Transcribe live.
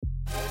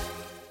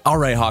All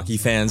right, hockey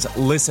fans,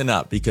 listen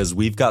up because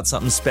we've got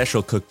something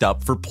special cooked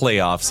up for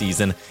playoff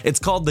season. It's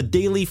called the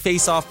Daily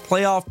Face-Off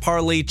Playoff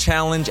Parlay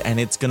Challenge, and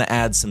it's going to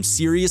add some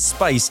serious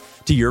spice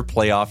to your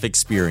playoff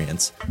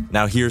experience.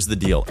 Now, here's the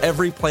deal.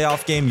 Every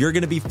playoff game, you're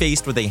going to be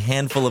faced with a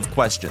handful of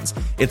questions.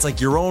 It's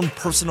like your own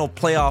personal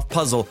playoff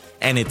puzzle,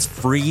 and it's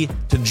free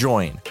to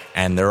join.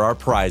 And there are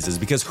prizes,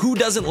 because who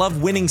doesn't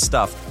love winning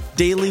stuff?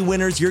 Daily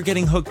winners, you're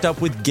getting hooked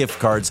up with gift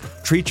cards.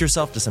 Treat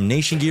yourself to some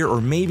Nation gear or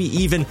maybe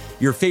even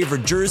your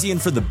favorite jersey.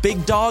 And for the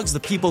big dogs, the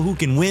people who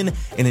can win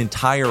an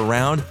entire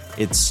round,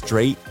 it's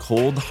straight,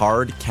 cold,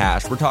 hard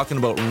cash. We're talking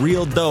about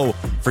real dough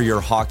for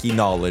your hockey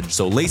knowledge.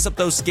 So lace up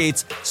those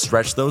skates,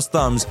 stretch those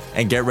thumbs,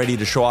 and get ready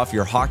to show off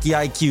your hockey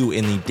IQ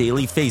in the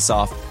Daily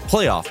Face-Off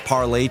Playoff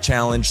Parlay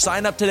Challenge.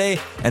 Sign up today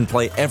and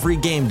play every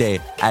game day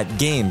at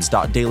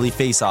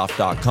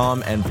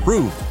games.dailyfaceoff.com and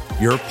prove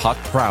your puck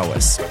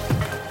prowess.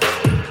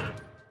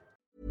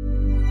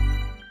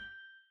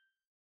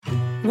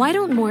 Why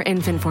don't more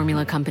infant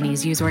formula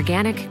companies use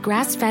organic,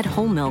 grass-fed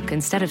whole milk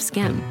instead of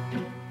skim?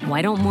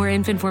 Why don't more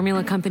infant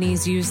formula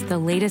companies use the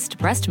latest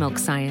breast milk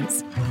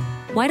science?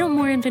 Why don't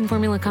more infant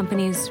formula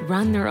companies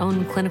run their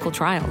own clinical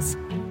trials?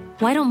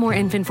 Why don't more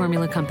infant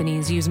formula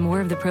companies use more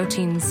of the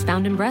proteins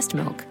found in breast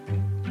milk?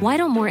 Why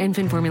don't more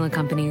infant formula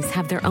companies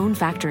have their own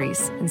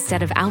factories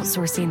instead of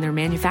outsourcing their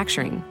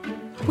manufacturing?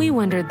 We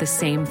wondered the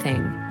same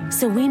thing.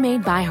 So we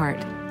made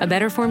ByHeart, a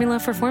better formula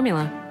for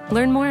formula.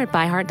 Learn more at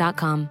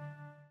byheart.com.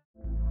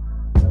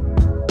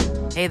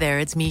 Hey there,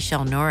 it's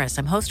Michelle Norris.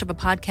 I'm host of a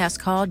podcast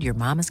called Your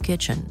Mama's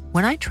Kitchen.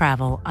 When I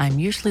travel, I'm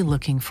usually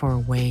looking for a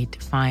way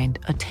to find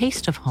a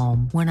taste of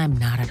home when I'm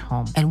not at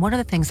home. And one of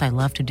the things I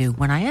love to do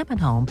when I am at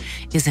home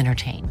is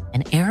entertain.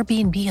 And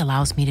Airbnb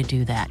allows me to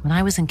do that. When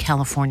I was in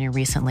California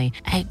recently,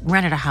 I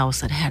rented a house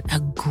that had a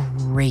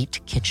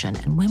great kitchen.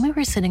 And when we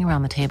were sitting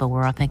around the table, we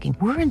were all thinking,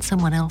 we're in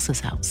someone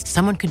else's house.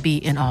 Someone could be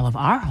in all of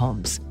our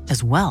homes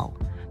as well.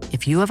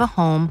 If you have a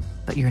home,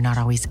 but you're not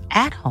always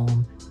at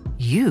home,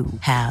 you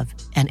have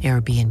an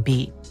Airbnb.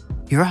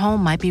 Your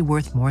home might be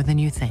worth more than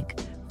you think.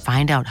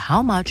 Find out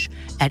how much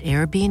at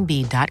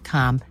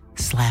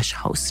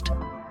airbnb.com/host.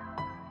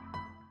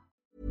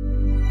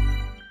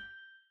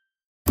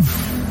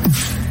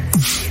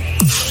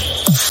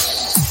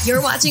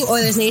 You're watching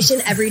Oilers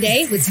Nation every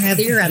day with Tyler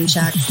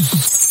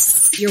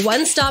Yaremchuk. Your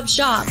one-stop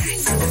shop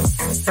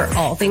for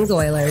all things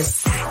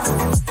Oilers.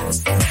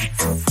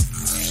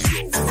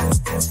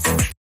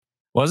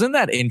 Wasn't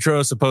that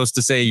intro supposed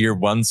to say your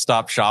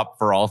one-stop shop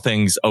for all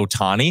things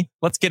Ohtani?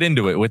 Let's get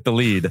into it with the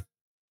lead.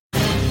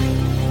 I'm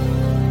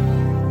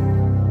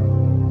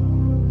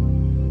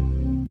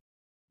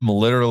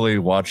literally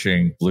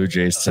watching Blue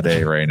Jays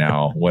today right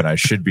now when I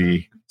should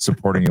be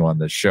supporting you on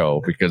this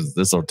show because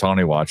this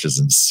Ohtani watch is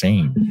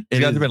insane. You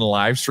guys have been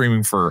live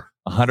streaming for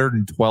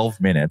 112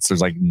 minutes.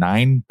 There's like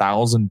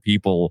 9,000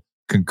 people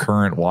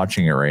concurrent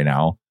watching it right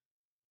now.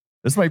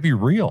 This might be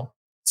real.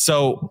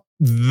 So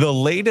the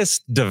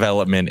latest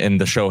development in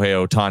the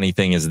Shohei Ohtani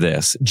thing is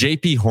this.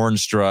 JP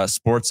Hornstra,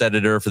 sports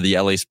editor for the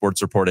LA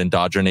Sports Report and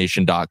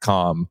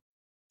DodgerNation.com,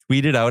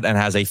 tweeted out and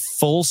has a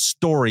full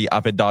story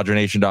up at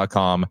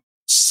DodgerNation.com.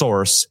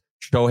 Source: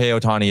 Shohei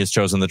Ohtani has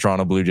chosen the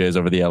Toronto Blue Jays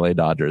over the LA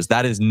Dodgers.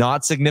 That is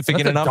not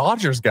significant enough.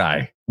 Dodgers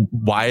guy.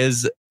 Why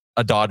is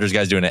a Dodgers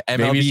guy doing it?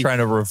 Maybe he's trying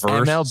to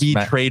reverse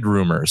MLB trade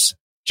rumors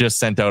just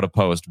sent out a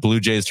post. Blue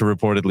Jays to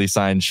reportedly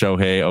sign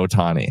Shohei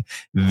Ohtani.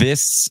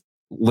 This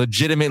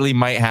legitimately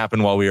might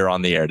happen while we are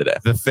on the air today.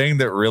 The thing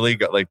that really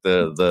got like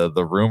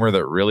the rumor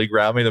that really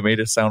grabbed me that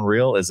made it sound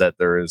real is that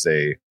there is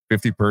a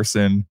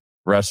 50-person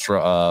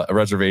restaurant a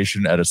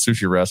reservation at a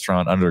sushi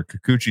restaurant under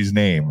Kikuchi's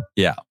name.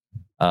 Yeah.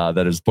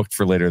 That is booked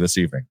for later this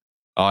evening.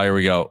 Oh, here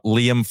we go.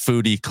 Liam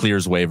Foodie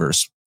clears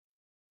waivers.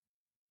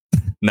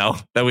 No,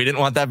 that we didn't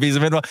want that piece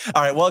of info.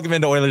 All right, welcome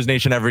into Oilers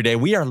Nation every day.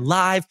 We are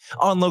live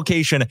on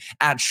location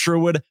at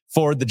Sherwood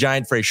Ford the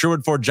Giant for a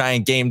Sherwood Ford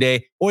Giant game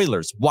day.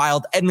 Oilers,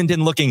 Wild,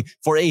 Edmonton looking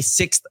for a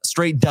 6th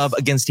straight dub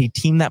against a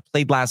team that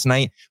played last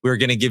night. We're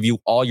going to give you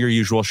all your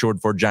usual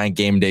Sherwood Ford Giant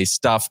game day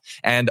stuff.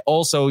 And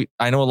also,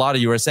 I know a lot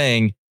of you are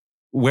saying,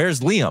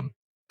 where's Liam?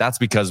 That's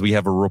because we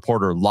have a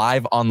reporter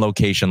live on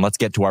location. Let's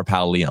get to our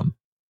pal Liam.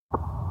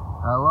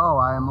 Hello,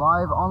 I am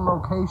live on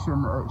location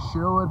at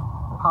Sherwood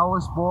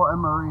Power Sport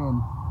and Marine.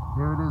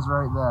 Here it is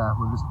right there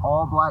with this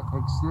all black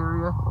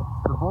exterior.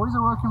 The boys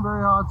are working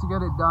very hard to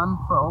get it done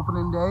for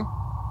opening day.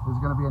 There's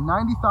going to be a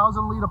 90,000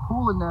 liter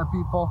pool in there,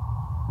 people,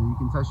 that you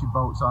can test your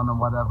boats on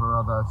and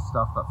whatever other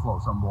stuff that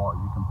floats on water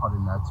you can put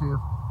in there too.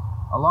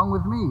 Along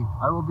with me,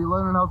 I will be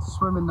learning how to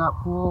swim in that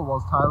pool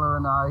whilst Tyler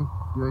and I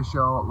do a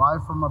show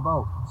live from a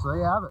boat. So there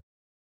you have it.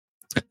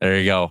 There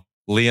you go.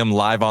 Liam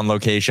live on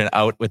location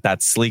out with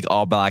that sleek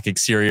all black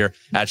exterior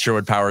at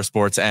Sherwood Power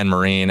Sports and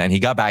Marine. And he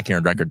got back here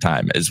in record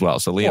time as well.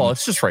 So Liam, well,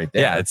 it's just right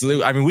there. Yeah,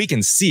 I mean, we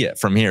can see it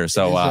from here.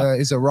 So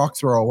it's a rock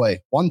throw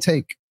away. One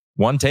take.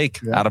 Yeah.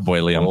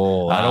 Attaboy, Liam.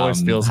 Oh, that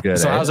always feels good.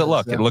 So how's it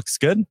look? Yeah. It looks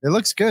good? It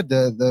looks good.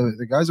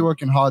 The guys are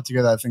working hard to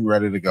get that thing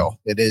ready to go.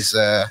 It is,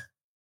 I'm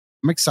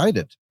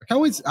excited. I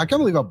can't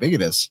believe how big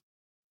it is.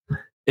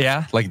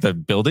 Yeah. Like the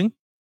building?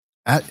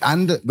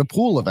 And the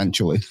pool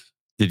eventually.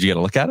 Did you get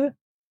a look at it?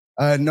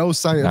 No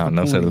sight of the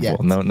No pool sight of the yet.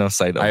 pool. No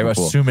sight of I the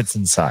pool. assume it's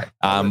inside.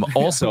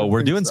 Also,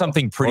 we're doing so.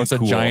 something Or pretty it's a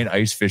cool. giant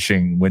ice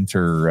fishing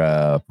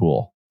winter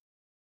pool.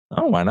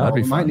 Oh, why not? That'd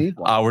be We might fun. need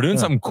one. We're doing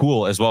something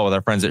cool as well with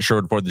our friends at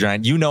Sherwood Ford the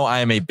Giant. You know, I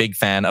am a big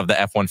fan of the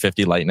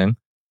F-150 Lightning.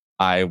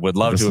 I would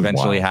love This to is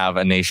eventually wild. have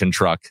a Nation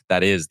truck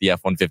that is the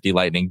F-150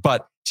 Lightning.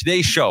 But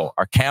today's show,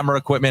 our camera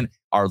equipment,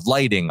 our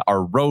lighting,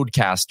 our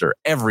roadcaster,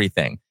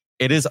 everything,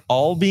 it is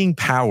all being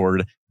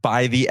powered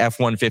by the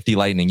F-150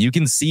 Lightning. You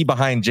can see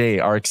behind Jay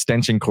our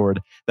extension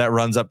cord that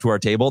runs up to our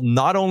table.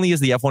 Not only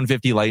is the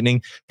F-150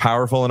 Lightning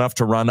powerful enough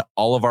to run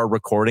all of our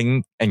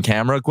recording and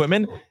camera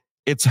equipment,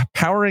 it's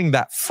powering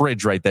that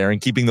fridge right there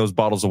and keeping those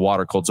bottles of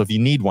water cold. So if you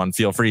need one,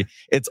 feel free.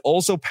 It's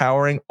also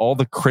powering all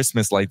the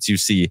Christmas lights you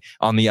see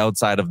on the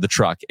outside of the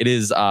truck. It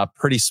is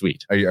pretty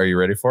sweet. Are you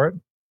ready for it?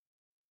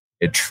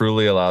 It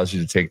truly allows you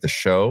to take the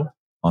show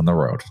on the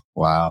road.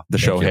 Wow. The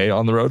Thank Shohei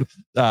on the road.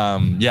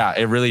 Yeah,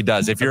 it really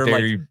does. If you're How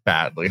dare like, you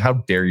badly, how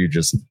dare you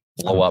just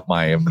blow up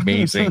my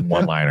amazing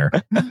one-liner?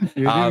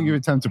 You didn't give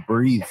it time to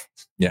breathe.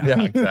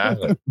 yeah.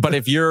 Exactly. But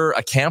if you're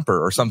a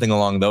camper or something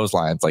along those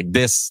lines, like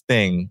this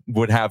thing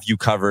would have you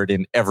covered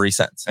in every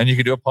sense. And you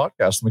could do a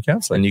podcast from the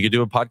campsite. And you could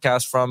do a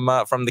podcast from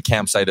the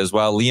campsite as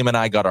well. Liam and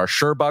I got our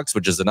Sherbucks,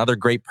 which is another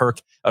great perk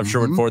of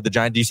Sherwood Ford the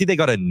Giant. Do you see they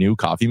got a new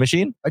coffee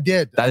machine? I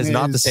did. That And is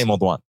not the it's- same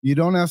old one. You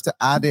don't have to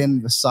add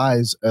in the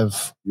size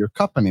of your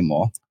cup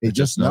anymore. It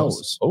just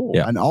knows. Oh,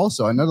 Yeah. And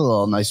also another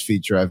little nice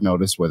feature I've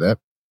noticed with it,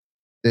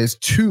 there's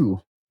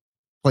 2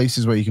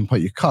 places where you can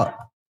put your cup,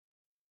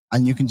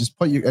 and you can just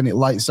and it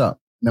lights up.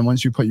 And then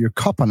once you put your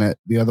cup on it,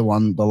 the other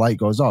one, the light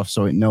goes off,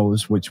 so it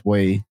knows which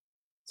way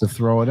to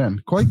throw it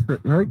in.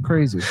 Very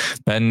crazy.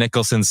 Ben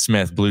Nicholson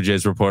Smith, Blue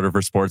Jays reporter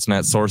for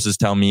Sportsnet. Sources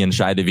tell me in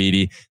Shai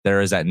Davidi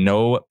there is at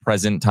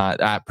present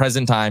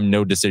time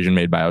no decision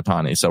made by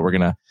Ohtani. So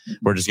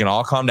we're just gonna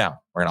all calm down.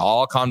 We're gonna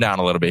all calm down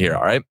a little bit here.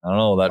 All right. I don't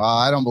know that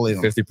I don't believe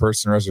him.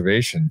 50-person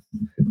reservation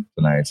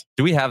tonight.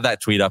 Do we have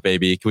that tweet up,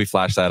 AB? Can we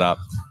flash that up?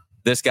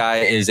 This guy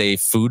is a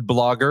food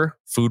blogger,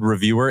 food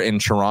reviewer in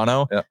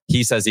Toronto. Yep.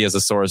 He says he has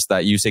a source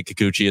that Yusei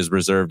Kikuchi has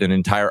reserved an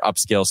entire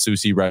upscale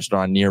sushi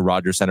restaurant near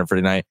Rogers Center for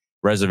tonight.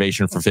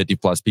 Reservation for 50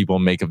 plus people.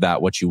 Make of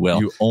that what you will.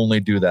 You only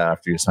do that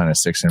after you sign a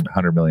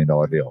 $600 million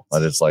deal.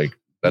 That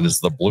is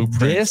the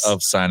blueprint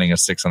of signing a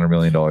 $600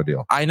 million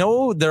deal. I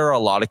know there are a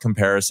lot of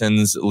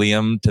comparisons,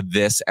 Liam, to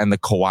this and the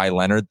Kawhi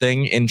Leonard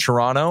thing in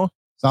Toronto.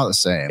 It's not the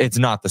same. It's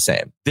not the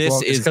same. This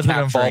Well, is because it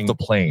capturing. involved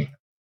the plane.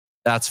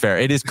 That's fair.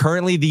 It is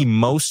currently the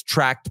most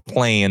tracked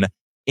plane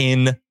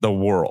in the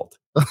world.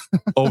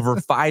 Over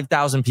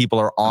 5,000 people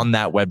are on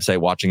that website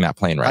watching that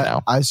plane right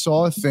now. I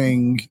saw a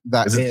thing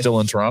that Is it still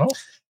in Toronto?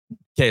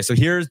 Okay, so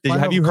have you heard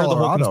the whole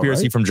Colorado,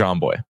 conspiracy right? from John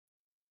Boy?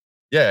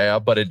 Yeah,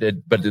 but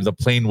the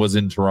plane was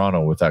in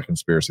Toronto with that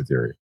conspiracy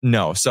theory.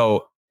 No.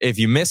 So if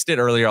you missed it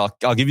earlier,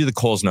 I'll give you the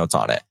Coles notes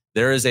on it.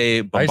 There is a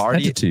I sent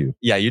Bombardier. it to you.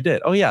 Yeah, you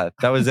did. Oh yeah,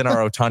 that was in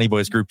our Ohtani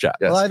Boys group chat.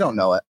 Yes. Well, I don't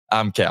know it.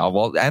 Okay,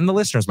 well, and the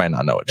listeners might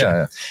not know it.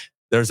 Yeah.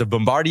 There's a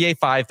Bombardier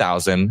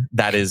 5000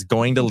 that is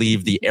going to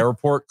leave the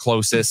airport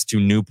closest to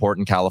Newport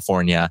in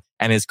California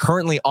and is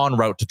currently en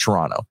route to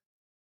Toronto.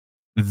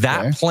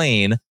 That Okay.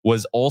 plane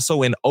was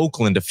also in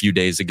Oakland a few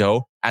days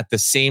ago at the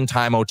same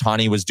time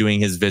Ohtani was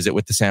doing his visit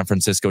with the San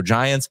Francisco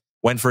Giants,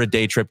 went for a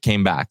day trip,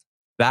 came back.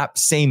 That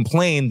same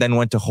plane then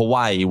went to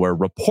Hawaii, where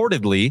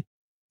reportedly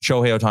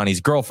Shohei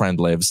Ohtani's girlfriend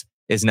lives,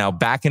 is now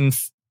back in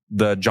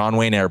the John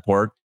Wayne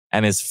Airport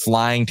and is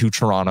flying to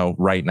Toronto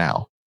right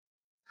now.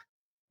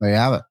 There you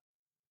have it.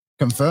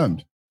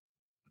 Confirmed.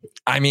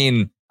 I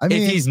mean,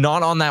 if he's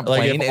not on that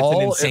plane, it's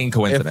an insane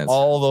coincidence.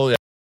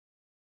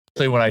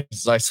 When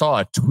I saw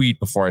a tweet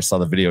before I saw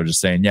the video just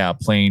saying, yeah,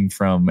 plane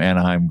from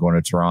Anaheim going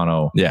to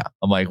Toronto. Yeah.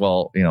 I'm like,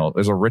 well,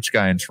 there's a rich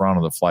guy in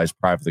Toronto that flies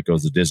private that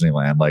goes to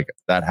Disneyland. Like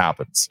that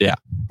happens. Yeah.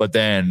 But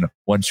then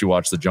once you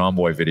watch the John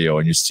Boy video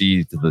and you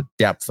see the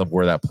depth of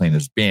where that plane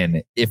has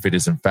been, if it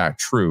is in fact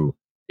true,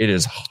 it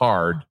is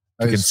hard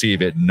to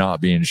conceive it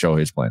not being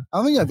Shohei's plane. I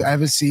don't think I've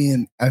ever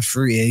seen a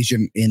free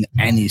agent in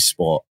any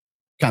sport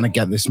kind of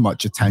get this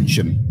much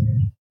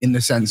attention in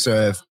the sense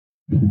of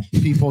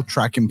people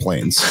tracking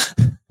planes.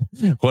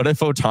 What if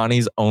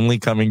Ohtani's only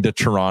coming to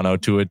Toronto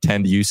to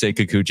attend Yusei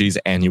Kikuchi's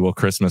annual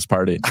Christmas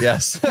party?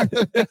 Yes.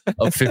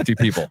 Of 50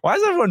 people. Why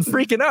is everyone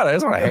freaking out? I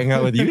just want to hang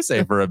out with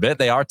Yusei for a bit.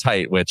 They are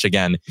tight, which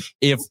again,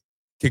 if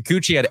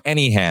Kikuchi had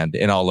any hand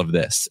in all of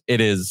this, it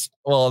is...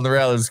 Well, and the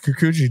reality is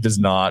Kikuchi does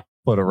not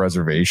put a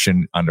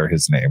reservation under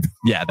his name.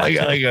 Yeah, that's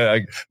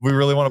we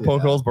really want to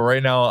poke holes, but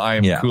right now I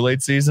am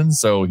Kool-Aid season,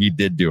 so he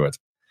did do it.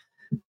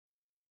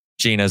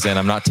 Gina's in.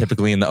 I'm not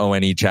typically in the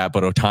ONE chat,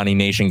 but Ohtani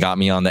Nation got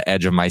me on the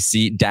edge of my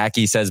seat.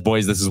 Dacky says,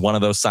 boys, this is one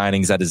of those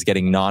signings that is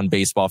getting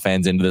non-baseball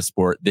fans into the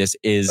sport. This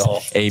is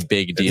a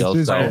big deal.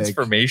 It's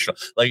transformational.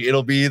 Like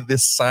it'll be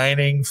this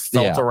signing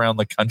felt around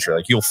the country.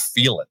 Like you'll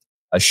feel it.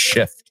 a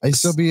shift. It'll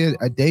still be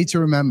a day to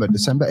remember,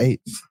 December 8th,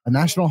 a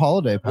national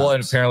holiday. Perhaps. Well,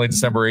 and apparently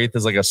December 8th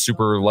is like a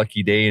super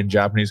lucky day in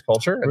Japanese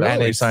culture. And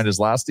Really? he signed his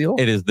last deal.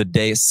 It is the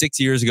day 6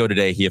 years ago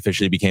today he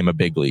officially became a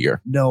big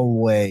leaguer. No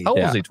way. How old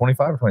Yeah. is he?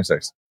 25 or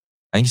 26?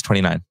 I think he's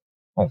 29.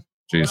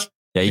 Jeez.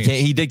 Yeah,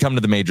 he did come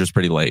to the majors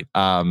pretty late.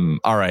 All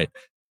right.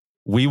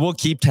 We will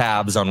keep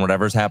tabs on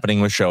whatever's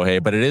happening with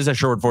Shohei, but it is a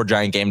Sherwood Ford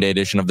Giant Game Day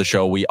edition of the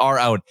show. We are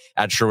out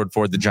at Sherwood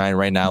Ford the Giant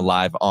right now,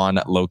 live on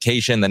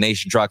location. The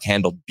Nation truck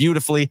handled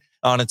beautifully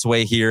on its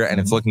way here, and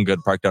it's looking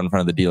good parked out in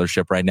front of the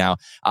dealership right now.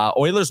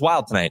 Oilers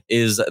Wild tonight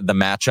is the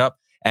matchup.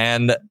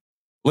 And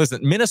listen,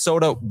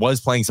 Minnesota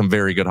was playing some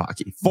very good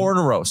hockey. 4 in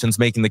a row since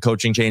making the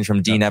coaching change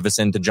from Dean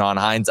Evison to John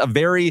Hines. A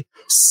very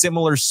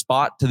similar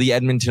spot to the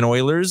Edmonton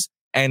Oilers.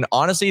 And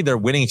honestly, their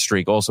winning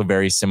streak also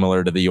very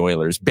similar to the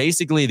Oilers.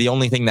 Basically, the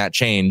only thing that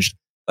changed,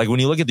 like when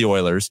you look at the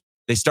Oilers,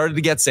 they started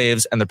to get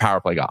saves and their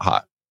power play got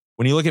hot.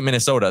 When you look at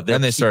Minnesota,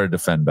 Then they started to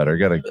defend better.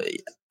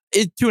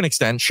 to an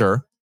extent,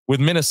 sure. With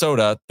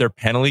Minnesota, their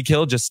penalty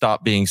kill just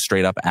stopped being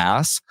straight up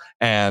ass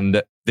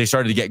and they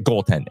started to get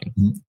goaltending.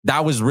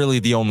 That was really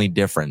the only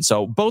difference.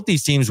 So both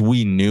these teams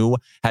we knew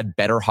had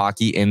better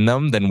hockey in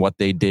them than what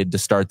they did to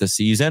start the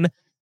season.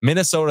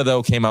 Minnesota,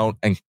 though, came out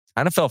and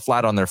kind of fell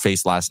flat on their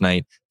face last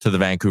night to the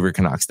Vancouver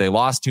Canucks. They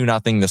lost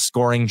 2-0. The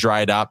scoring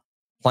dried up.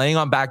 Playing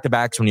on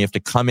back-to-backs when you have to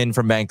come in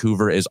from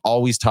Vancouver is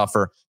always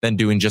tougher than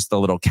doing just the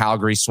little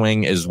Calgary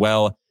swing as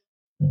well.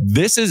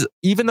 This is,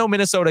 even though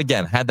Minnesota,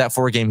 again, had that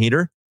 4-game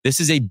heater,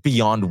 this is a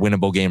beyond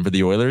winnable game for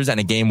the Oilers and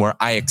a game where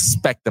I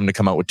expect them to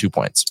come out with 2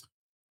 points.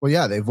 Well,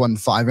 yeah, they've won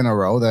 5 in a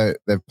row.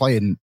 They're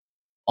playing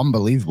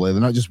unbelievably.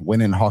 They're not just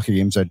winning hockey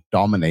games, they're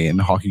dominating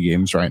hockey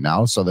games right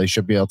now. So they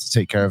should be able to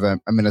take care of a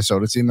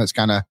Minnesota team that's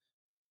kind of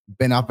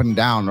been up and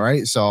down,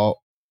 right? So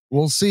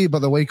we'll see. But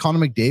the way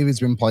Connor McDavid's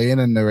been playing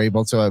and they're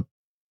able to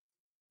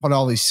put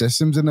all these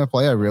systems in their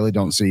play, I really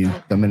don't see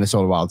the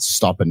Minnesota Wild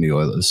stopping the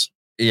Oilers.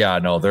 Yeah,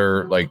 no,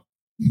 they're like,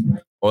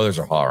 Oilers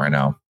are hot right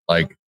now.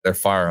 Like, they're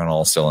firing on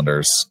all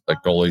cylinders.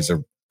 Like,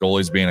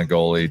 goalies being a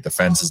goalie,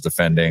 defense is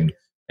defending,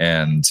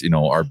 and, you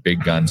know, our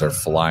big guns are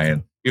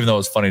flying. Even though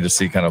it's funny to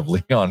see kind of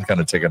Leon kind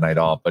of take a night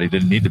off, but he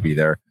didn't need to be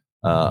there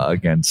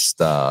against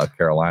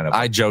Carolina.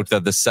 I joked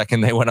that the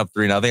second they went up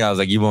 3-0, I was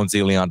like, you won't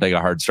see Leon take a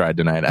hard stride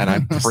tonight. And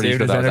I'm pretty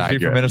sure that was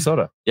accurate. For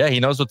Minnesota. Yeah, he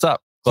knows what's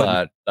up.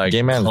 But like,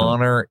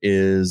 Connor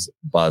is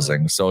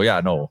buzzing. So yeah,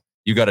 no,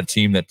 you got a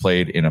team that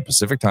played in a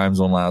Pacific time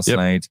zone last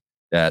night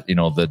that, you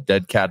know, the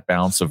dead cat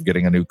bounce of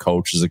getting a new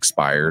coach is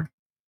expired.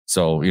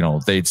 So, you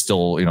know, they'd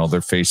still, you know,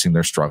 they're facing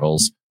their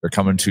struggles. They're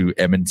coming to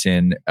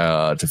Edmonton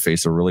to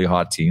face a really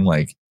hot team.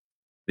 Like,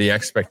 the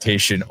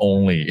expectation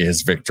only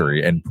is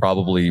victory and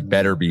probably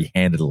better be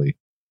handedly.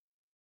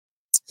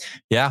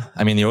 Yeah,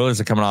 I mean, the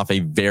Oilers are coming off a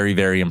very,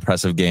 very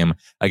impressive game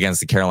against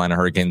the Carolina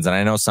Hurricanes. And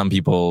I know some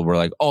people were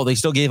like, oh, they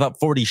still gave up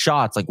 40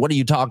 shots. Like, what are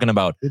you talking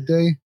about? Did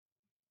they?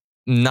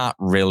 Not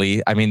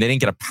really. I mean, they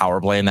didn't get a power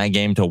play in that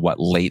game till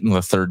late in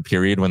the third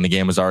period when the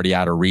game was already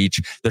out of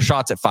reach. The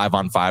shots at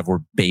 5-on-5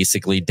 were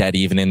basically dead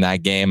even in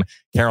that game.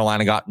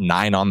 Carolina got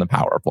 9 on the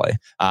power play.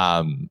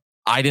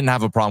 I didn't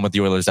have a problem with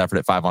the Oilers' effort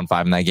at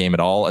 5-on-5 in that game at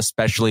all,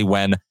 especially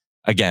when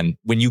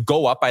you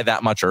go up by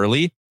that much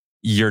early,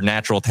 your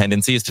natural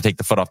tendency is to take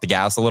the foot off the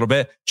gas a little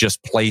bit,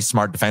 just play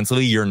smart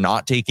defensively. You're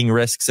not taking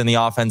risks in the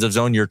offensive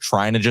zone. You're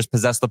trying to just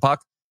possess the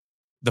puck.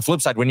 The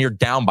flip side, when you're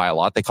down by a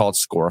lot, they call it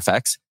score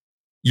effects.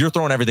 You're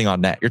throwing everything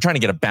on net. You're trying to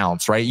get a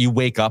bounce, right? You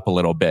wake up a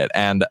little bit.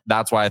 And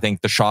that's why I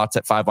think the shots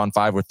at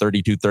 5-on-5 were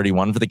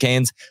 32-31 for the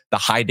Canes. The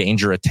high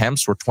danger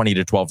attempts were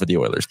 20-12 for the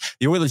Oilers.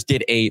 The Oilers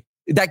did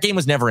that game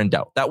was never in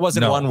doubt. That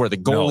wasn't one where the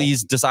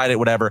goalies decided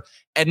whatever.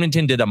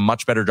 Edmonton did a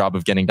much better job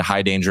of getting to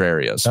high danger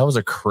areas. That was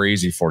a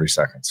crazy 40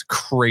 seconds.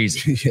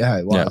 Crazy. Yeah,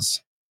 it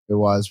was. Yeah. It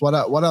was. What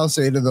I'll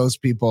say to those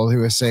people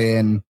who are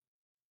saying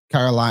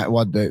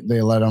Carolina,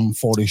 they let them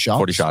 40 shots?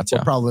 40 shots,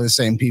 yeah. Probably the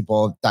same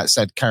people that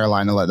said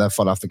Carolina let their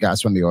foot off the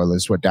gas when the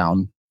Oilers were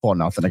down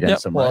 4-0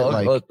 against them. Well,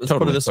 right? let's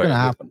put it this way.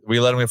 Happen. We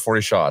let them get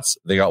 40 shots.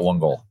 They got 1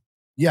 goal.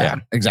 Yeah,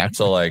 exactly.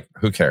 So, like,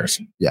 who cares?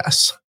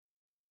 Yes.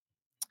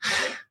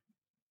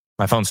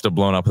 My phone's still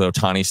blown up with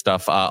Ohtani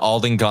stuff.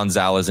 Alden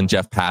Gonzalez and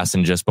Jeff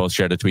Passan just both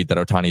shared a tweet that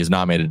Ohtani has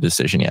not made a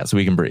decision yet, so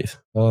we can breathe.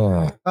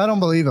 I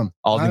don't believe him.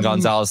 Alden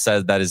Gonzalez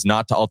says that is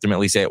not to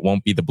ultimately say it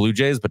won't be the Blue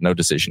Jays, but no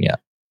decision yet.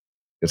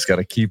 It's got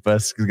to keep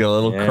us. We got a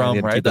little crumb,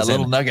 right? That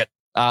little nugget.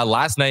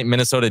 Last night,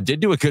 Minnesota did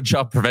do a good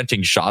job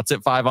preventing shots at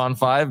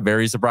 5-on-5,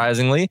 very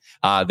surprisingly.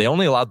 They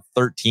only allowed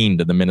 13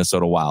 to the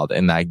Minnesota Wild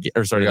in that the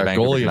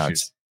Vancouver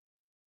Canucks.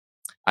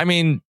 I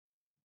mean,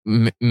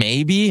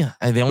 maybe.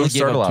 They only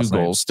gave up 2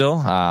 goals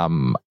still.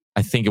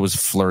 I think it was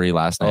Fleury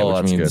last night,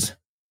 which means...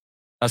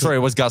 Good. Sorry, it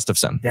was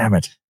Gustafsson. Damn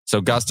it. So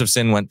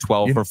Gustafsson went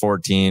 12 for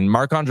 14.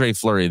 Marc-Andre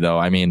Fleury, though,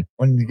 I mean...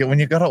 When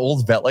you got an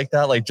old vet like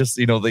that, like, just,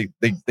 you know, they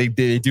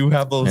do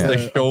have those,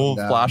 they show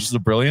flashes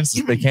of brilliance.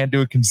 They can't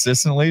do it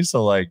consistently.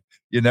 So, like,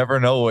 you never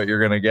know what you're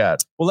going to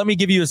get. Well, let me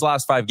give you his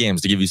last 5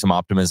 games to give you some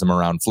optimism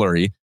around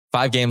Fleury.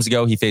 5 games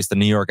ago, he faced the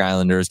New York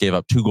Islanders, gave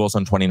up 2 goals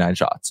on 29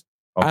 shots.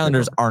 Okay,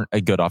 Islanders aren't a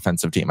good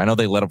offensive team. I know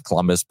they let up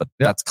Columbus, but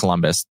that's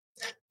Columbus.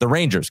 The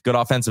Rangers, good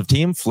offensive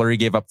team. Fleury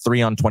gave up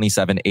 3 on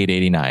 27,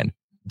 889.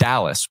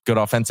 Dallas, good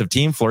offensive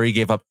team. Fleury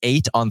gave up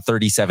 8 on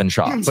 37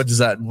 shots. But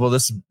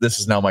this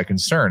is now my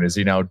concern. Is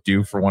he now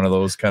due for one of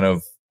those kind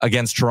of...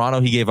 Against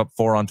Toronto, he gave up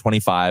 4 on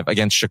 25.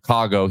 Against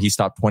Chicago, he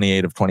stopped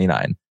 28 of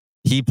 29.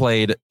 He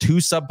played 2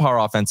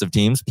 subpar offensive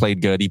teams,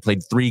 played good. He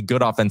played 3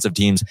 good offensive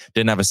teams,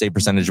 didn't have a save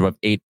percentage of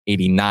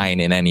 889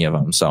 in any of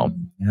them. So,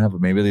 yeah,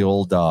 but maybe the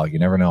old dog. You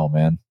never know,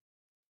 man.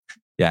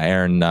 Yeah,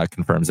 Aaron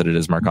confirms that it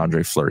is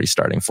Marc-Andre Fleury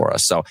starting for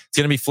us. So it's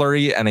going to be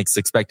Fleury, and it's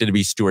expected to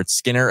be Stuart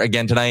Skinner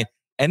again tonight.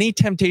 Any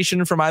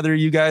temptation from either of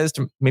you guys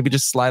to maybe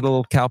just slide a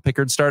little Cal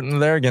Pickard starting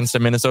there against a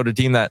Minnesota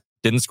team that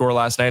didn't score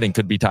last night and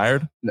could be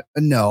tired?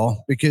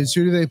 No, because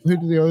who do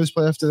the Oilers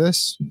play after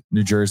this?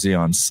 New Jersey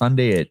on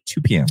Sunday at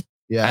 2 p.m.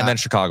 Yeah, and then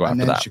Chicago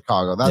after that.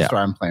 Chicago. That's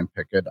where I'm playing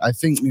Pickard. I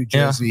think New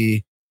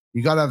Jersey,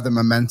 you got to have the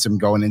momentum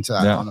going into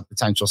that on a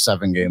potential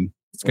 7 game.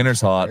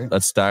 Skinner's hot.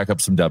 Let's stack up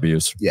some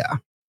W's. Yeah,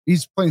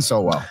 he's playing so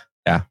well.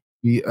 Yeah,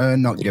 he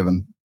not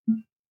given.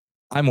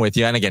 I'm with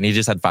you. And again, he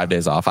just had 5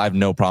 days off. I have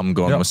no problem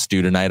going with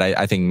Stu tonight.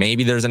 I think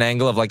maybe there's an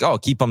angle of like, oh,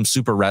 keep him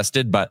super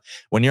rested. But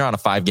when you're on a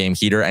 5-game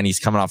heater and he's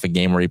coming off a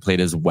game where he played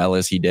as well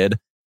as he did,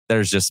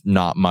 there's just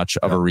not much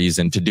of a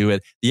reason to do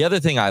it. The other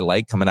thing I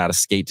like coming out of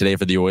skate today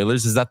for the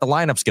Oilers is that the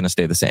lineup's going to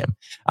stay the same.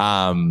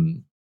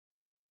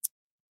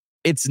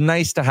 It's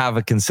nice to have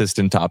a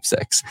consistent top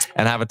 6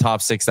 and have a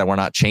top 6 that we're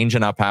not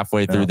changing up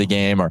halfway through the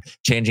game or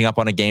changing up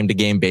on a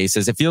game-to-game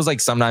basis. It feels like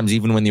sometimes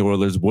even when the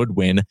Oilers would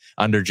win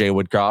under Jay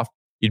Woodcroft,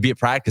 you'd be at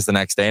practice the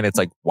next day and it's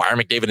like, why are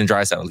McDavid and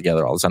Draisaitl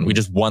together all of a sudden? We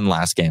just won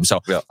last game.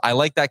 So I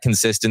like that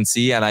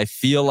consistency, and I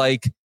feel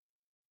like,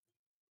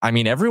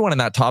 everyone in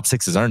that top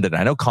 6 has earned it.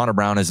 I know Connor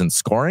Brown isn't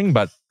scoring,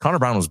 but Connor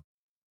Brown was,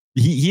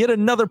 he had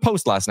another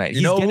post last night.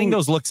 He's getting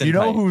those looks in. You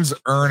know who's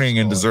earning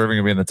and deserving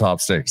to be in the top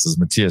 6 is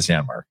Matthias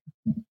Janmark.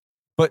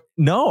 But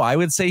no, I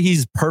would say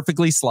he's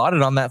perfectly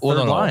slotted on that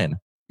third line.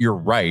 You're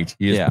right.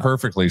 He is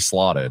perfectly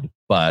slotted,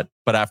 but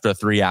after a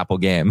 3-apple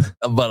game,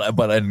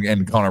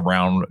 and Connor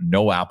Brown,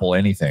 no apple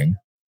anything.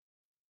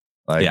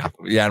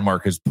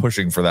 Janmark is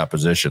pushing for that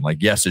position. Like,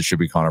 yes, it should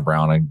be Connor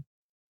Brown, and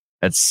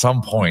at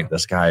some point,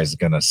 this guy is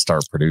going to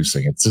start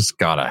producing. It's just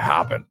got to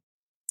happen.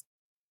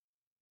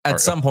 At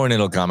some point,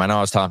 it'll come. I know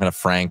I was talking to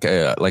Frank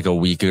like a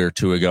week or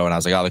 2 ago, and I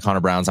was like, oh, the Connor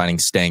Brown signing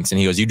stinks. And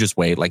he goes, you just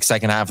wait. Like,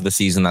 second half of the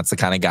season, that's the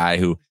kind of guy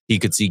who he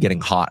could see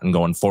getting hot and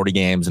going 40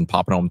 games and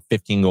popping home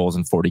 15 goals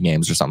in 40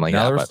 games or something like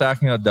that. Now we're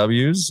stacking out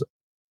W's.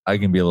 I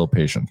can be a little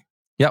patient.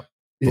 Yep.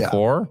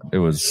 Before, it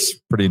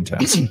was pretty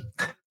intense.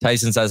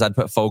 Tyson says I'd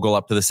put Fogle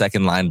up to the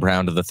second line,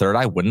 Brown to the third.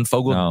 I wouldn't.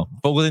 Fogle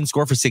didn't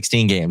score for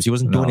 16 games. He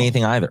wasn't doing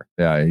anything either.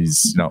 Yeah,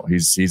 he's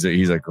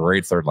a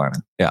great third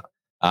liner. Yeah.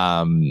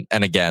 And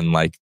again,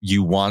 like,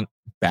 you want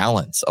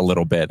balance a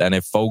little bit. And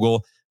if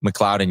Fogle,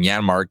 McLeod, and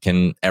Janmark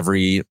can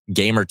every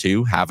game or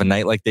two have a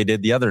night like they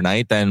did the other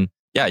night, then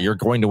yeah, you're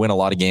going to win a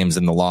lot of games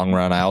in the long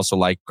run. I also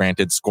like,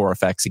 granted, score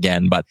effects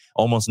again, but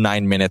almost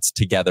 9 minutes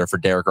together for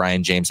Derek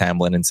Ryan, James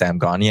Hamblin, and Sam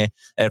Gagner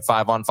at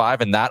 5-on-5.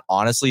 And that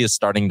honestly is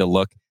starting to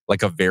look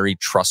like a very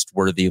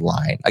trustworthy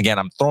line. Again,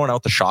 I'm throwing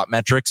out the shot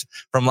metrics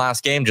from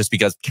last game just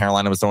because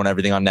Carolina was throwing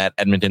everything on net.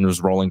 Edmonton was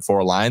rolling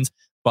 4 lines.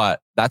 But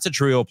that's a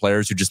trio of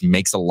players who just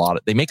make a lot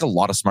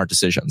of smart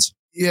decisions.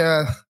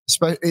 Yeah,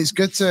 it's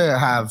good to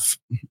have,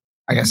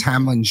 I guess,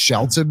 Hamlin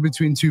sheltered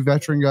between 2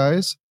 veteran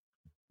guys.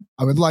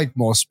 I would like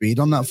more speed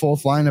on that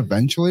 4th line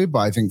eventually, but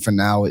I think for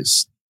now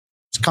it's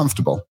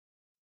comfortable.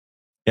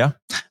 Yeah,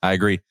 I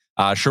agree.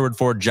 Sherwood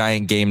Ford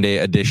Giant Game Day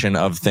edition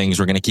of things.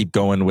 We're going to keep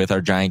going with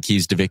our Giant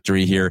Keys to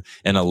Victory here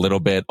in a little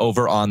bit.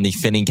 Over on the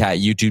Finning Cat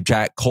YouTube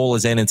chat, Cole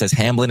is in and says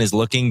Hamblin is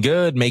looking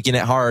good, making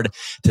it hard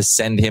to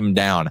send him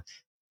down.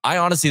 I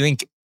honestly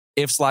think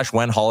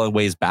if/when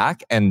Holloway's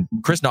back, and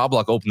Chris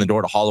Knobloch opened the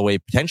door to Holloway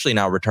potentially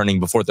now returning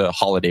before the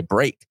holiday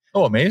break.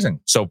 Oh, amazing.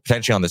 So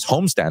potentially on this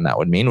homestand, that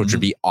would mean, which would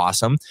be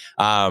awesome.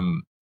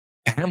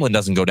 Hamlin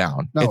doesn't go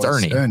down. No, it's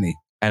Ernie.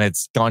 And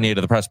it's Gagner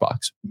to the press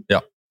box. Yeah.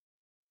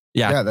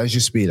 Yeah, there's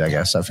your speed, I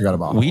guess. I forgot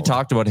about Holloway. We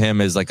talked about him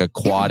as like a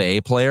quad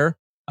A player.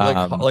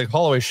 Like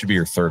Holloway should be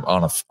your third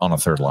on a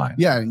third line.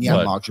 Yeah, and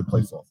Janmark should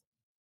play 4th.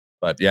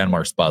 But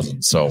Janmark's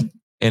buzzing, so.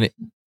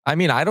 I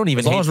don't even.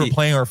 As long as we're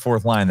playing our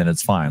 4th line, then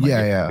it's fine.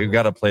 Like, We've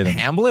got to play them.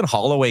 Hamblin,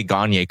 Holloway,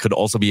 Gagner could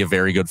also be a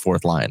very good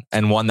 4th line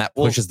and one that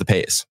pushes the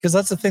pace. Because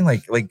that's the thing.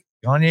 Like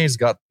Gagner's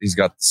got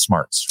the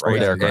smarts,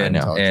 right?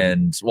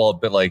 And a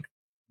bit like,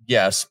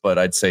 yes, but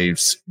I'd say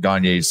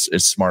Gagner is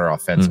smarter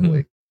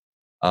offensively.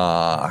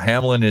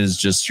 Hamlin is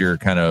just your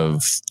kind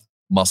of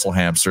muscle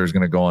hamster, is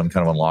going to go and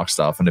kind of unlock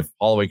stuff. And if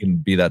Holloway can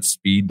be that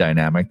speed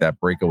dynamic, that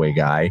breakaway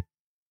guy,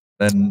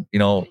 then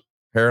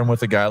pair him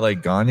with a guy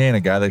like Gagner and a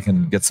guy that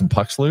can get some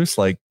pucks loose.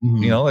 Like,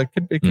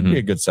 it could be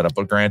a good setup.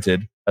 But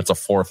granted, that's a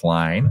 4th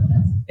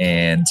line.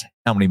 And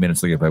how many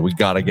minutes do we play? We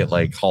got to get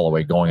like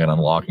Holloway going and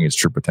unlocking his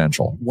true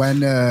potential.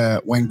 When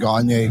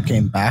Gagner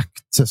came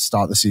back to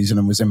start the season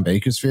and was in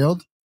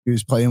Bakersfield, he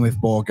was playing with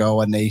Borgo,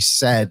 and they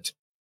said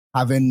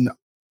having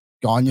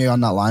Gagne on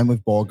that line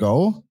with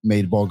Bourgault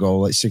made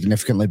Bourgault like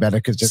significantly better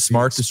because just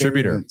smart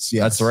distributor. Yes.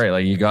 That's right.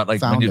 Like you got like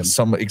Found when you him.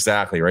 some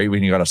exactly right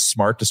when you got a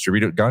smart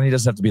distributor. Gagne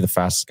doesn't have to be the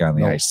fastest guy on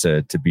the Nope. ice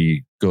to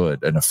be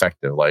good and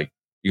effective. Like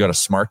you got a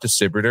smart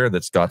distributor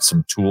that's got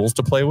some tools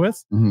to play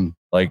with. Mhm.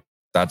 Like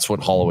that's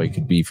what Holloway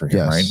could be for him,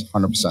 Yes, right?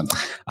 100%.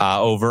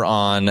 Over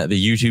on the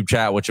YouTube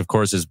chat, which of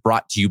course is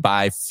brought to you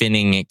by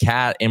Finning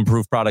Cat.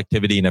 Improve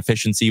productivity and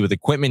efficiency with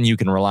equipment you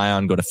can rely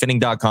on. Go to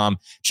finning.com.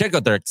 Check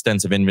out their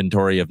extensive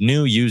inventory of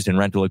new, used, and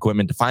rental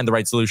equipment to find the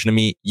right solution to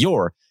meet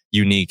your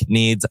unique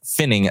needs.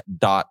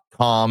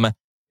 Finning.com.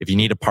 If you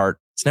need a part,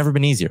 it's never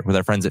been easier with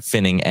our friends at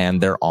Finning and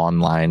their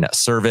online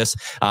service.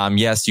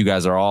 Yes, you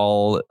guys are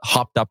all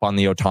hopped up on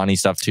the Ohtani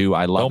stuff too.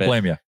 I love Don't it.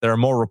 blame you. There are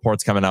more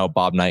reports coming out,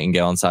 Bob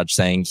Nightingale and such,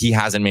 saying he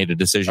hasn't made a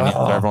decision yet.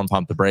 So everyone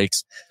pump the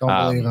brakes. Don't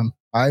believe him.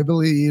 I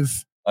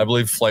believe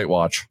Flight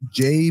Watch.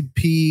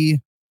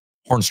 JP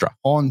Hornstra.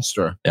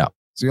 Hornstra. Yeah.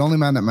 It's the only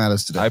man that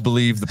matters today. I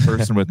believe the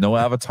person with no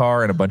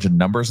avatar and a bunch of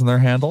numbers in their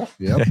handle.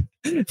 Yep.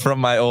 From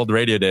my old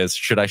radio days,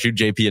 should I shoot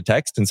JP a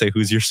text and say,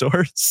 who's your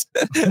source?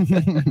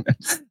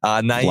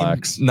 Naeem,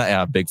 Flex.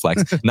 Yeah, big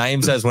flex.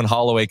 Naeem says, when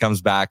Holloway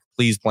comes back,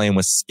 please play him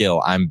with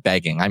skill. I'm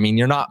begging. I mean,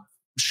 you're not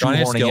Gagne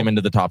shoehorning skill. him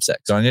into the top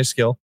six. Gagne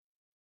skill.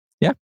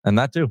 Yeah, and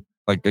that too.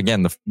 Like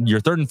again, your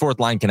third and fourth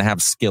line can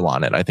have skill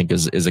on it. I think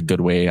is a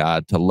good way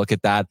to look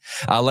at that.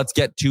 Let's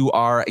get to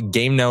our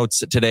game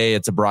notes today.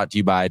 It's brought to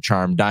you by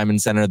Charm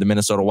Diamond Center. The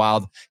Minnesota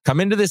Wild come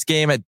into this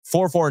game at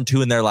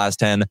 4-4-2 in their last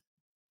 10,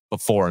 but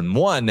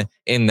 4-1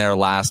 in their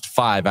last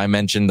 5. I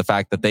mentioned the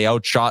fact that they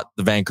outshot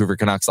the Vancouver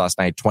Canucks last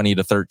night,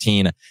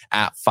 20-13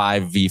 at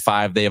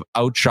 5v5. They have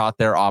outshot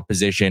their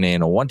opposition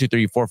in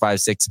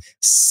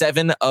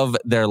 7 of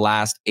their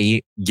last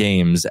 8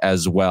 games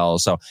as well.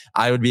 So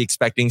I would be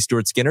expecting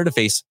Stuart Skinner to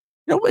face,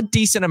 a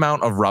decent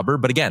amount of rubber.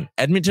 But again,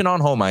 Edmonton on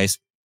home ice,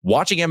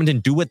 watching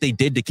Edmonton do what they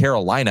did to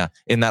Carolina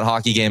in that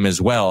hockey game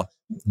as well.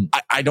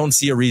 I don't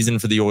see a reason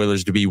for the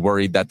Oilers to be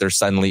worried that they're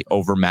suddenly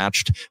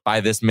overmatched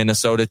by this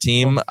Minnesota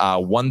team.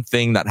 One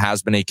thing that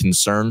has been a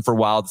concern for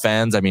Wild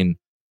fans, I mean,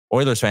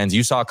 Oilers fans,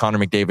 you saw Connor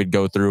McDavid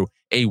go through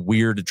a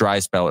weird dry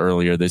spell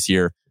earlier this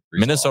year.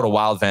 Minnesota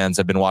Wild fans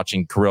have been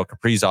watching Kirill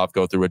Kaprizov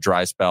go through a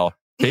dry spell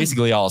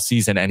basically all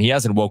season, and he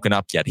hasn't woken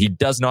up yet. He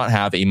does not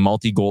have a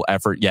multi-goal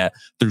effort yet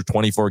through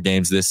 24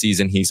 games this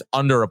season. He's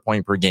under a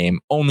point per game,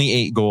 only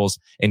 8 goals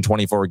in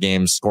 24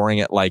 games, scoring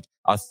at like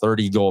a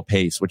 30-goal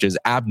pace, which is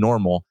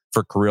abnormal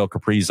for Kirill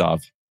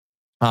Kaprizov.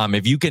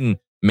 If you can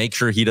make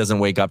sure he doesn't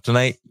wake up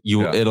tonight,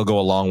 it'll go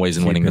a long ways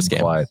in winning this game.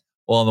 Quiet.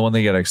 Well, and the one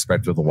thing you got to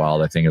expect with the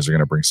Wild, I think, is they're going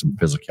to bring some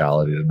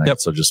physicality tonight. Yep.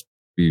 So just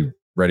be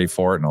ready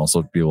for it and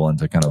also be willing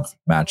to kind of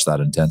match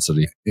that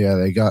intensity. Yeah,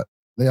 they got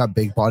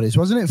big bodies.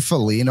 Wasn't it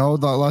Foligno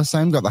that last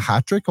time got the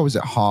hat trick, or was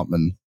it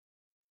Hartman?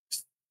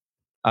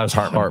 I was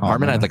Hartman.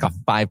 Hartman had like a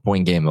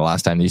 5-point game the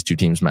last time these two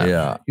teams met.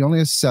 Yeah. He only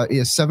has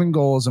 7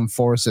 goals and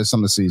 4 assists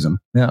on the season.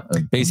 Yeah.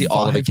 Basically,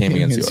 all of it came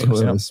against the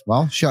Oilers.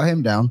 Well, shut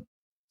him down.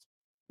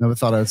 Never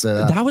thought I'd say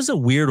that. That was a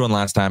weird one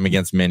last time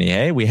against Minnie.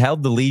 Hey, we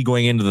held the lead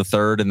going into the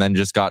third and then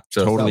just got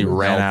totally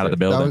ran out of the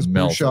building. That was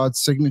Bouchard's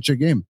signature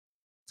game.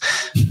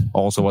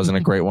 Also wasn't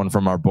a great one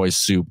from our boy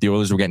Soup. The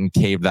Oilers were getting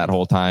caved that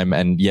whole time.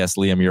 And yes,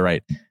 Liam, you're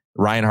right.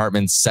 Ryan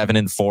Hartman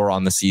 7-4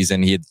 on the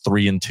season. He had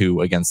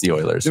 3-2 against the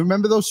Oilers.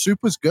 Remember those Soup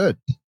was good.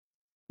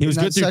 He was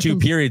good through 2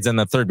 periods, and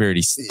the third period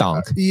he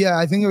stunk. Yeah,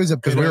 I think it was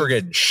Because we were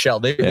getting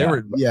shelled. They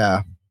were.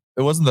 Yeah.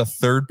 It wasn't the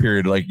third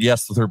period. Like,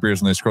 yes, the third period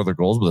is when they scored their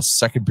goals, but the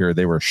second period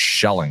they were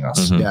shelling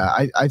us. Mhm.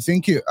 Yeah, I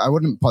think I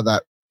wouldn't put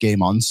that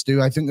game on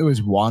Stu. I think there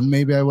was one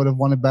maybe I would have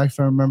wanted back if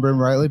I remember him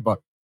rightly, but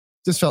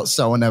just felt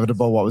so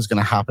inevitable what was going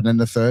to happen in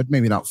the third.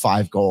 Maybe not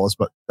 5 goals,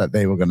 but that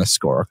they were going to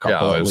score a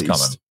couple. Yeah, at it was least.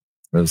 coming.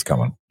 It was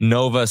coming.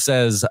 Nova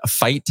says,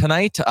 fight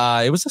tonight.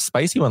 It was a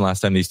spicy one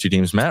last time these two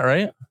teams met,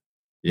 right?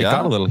 It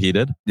got a little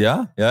heated.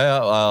 Yeah.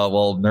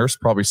 Well, Nurse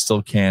probably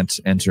still can't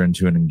enter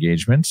into an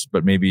engagement,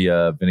 but maybe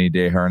a Vinny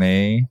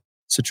Desharnais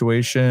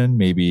situation.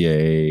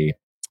 Maybe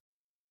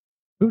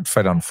who would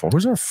fight on 4?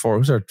 Who's our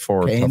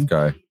forward Kane. tough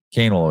guy?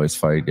 Kane will always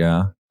fight.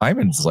 Yeah.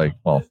 Hyman's like,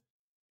 well,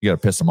 you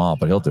got to piss him off,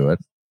 but he'll do it.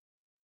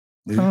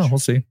 I don't know, we'll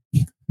see.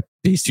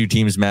 These two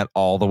teams met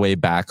all the way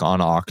back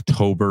on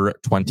October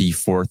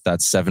 24th. That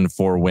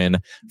 7-4 win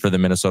for the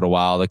Minnesota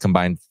Wild. They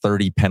combined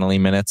 30 penalty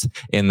minutes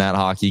in that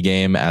hockey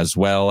game as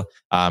well.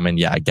 And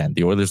yeah, again,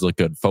 the Oilers look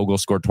good. Fogle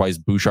scored twice.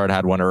 Bouchard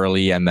had one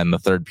early. And then the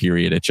third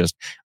period, it just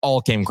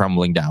all came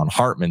crumbling down.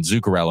 Hartman,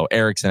 Zuccarello,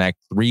 Eriksson,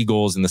 3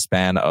 goals in the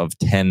span of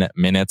 10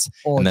 minutes.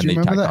 Oh, and then do you they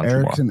remember tacked that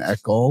on 2 more.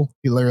 Eriksson goal?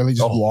 He literally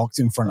just walked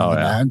in front of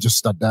the man, just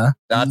stood there.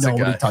 That's a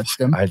Nobody guy.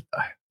 touched him.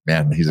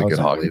 Man, he's a That good was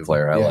hockey unbelievable.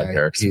 player. I Yeah, like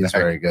Eriksson. He's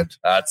very good.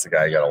 That's the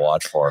guy you got to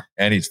watch for.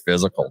 And he's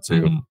physical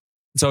too. Mhm.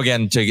 So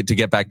again, to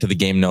get back to the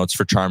game notes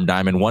for Charm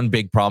Diamond, one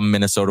big problem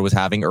Minnesota was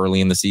having early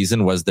in the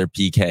season was their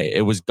PK.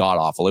 It was god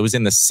awful. It was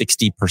in the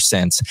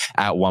 60%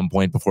 at one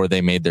point before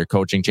they made their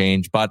coaching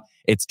change, but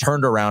it's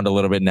turned around a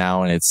little bit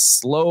now and it's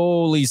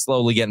slowly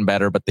getting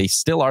better, but they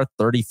still are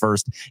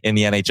 31st in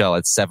the NHL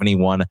at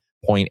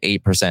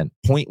 0.8%,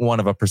 0.1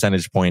 of a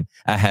percentage point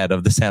ahead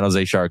of the San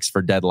Jose Sharks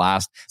for dead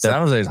last. San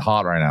Jose is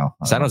hot right now.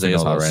 San Jose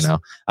is hot right now.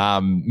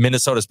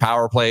 Minnesota's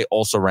power play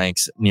also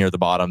ranks near the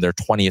bottom. They're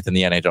 20th in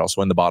the NHL,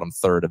 so in the bottom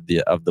third of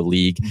the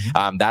league.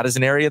 That is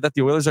an area that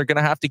the Oilers are going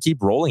to have to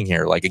keep rolling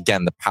here. Like,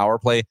 again, the power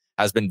play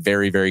has been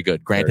very, very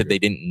good. Granted, they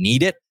didn't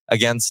need it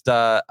against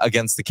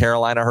the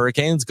Carolina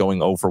Hurricanes, going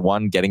 0 for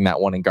 1, getting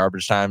that one in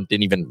garbage time.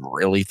 Didn't even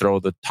really throw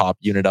the top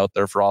unit out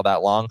there for all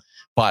that long.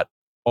 But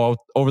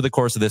over the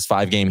course of this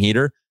 5-game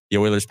heater, the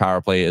Oilers'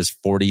 power play is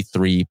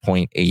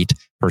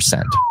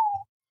 43.8%.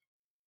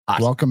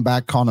 Welcome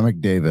back, Connor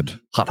McDavid.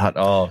 Hot.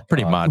 Oh,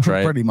 pretty much,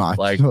 right? Pretty much.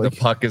 Like, the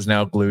puck is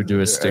now glued to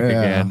his stick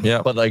again.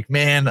 Yeah. But like,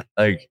 man,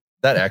 like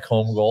that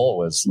Ekholm goal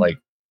was like,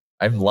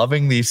 I'm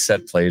loving these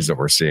set plays that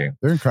we're seeing.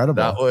 They're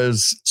incredible. That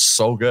was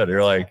so good.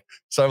 You're like,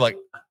 so I'm like,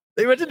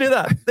 they meant to do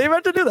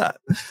that.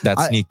 That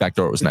sneak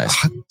backdoor was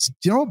nice. Do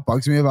you know what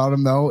bugs me about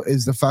him though?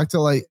 Is the fact that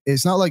like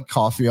it's not like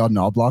Coffey or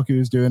Knobloch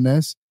who's doing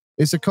this.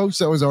 It's a coach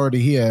that was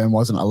already here and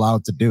wasn't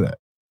allowed to do it,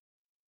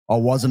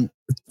 or wasn't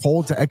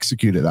told to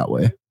execute it that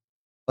way.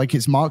 Like,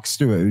 it's Mark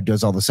Stewart who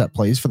does all the set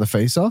plays for the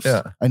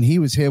faceoffs, and he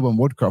was here when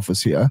Woodcroft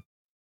was here.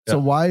 So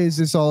why is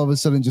this all of a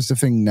sudden just a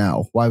thing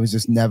now? Why was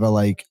this never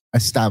like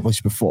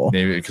established before?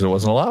 Maybe because it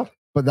wasn't allowed.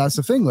 But that's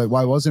the thing. Like,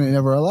 why wasn't it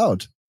never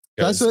allowed?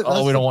 We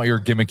don't want your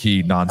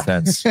gimmicky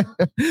nonsense.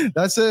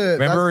 That's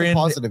the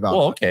positive out.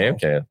 Well,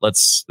 okay.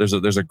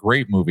 There's a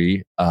great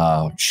movie.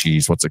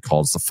 What's it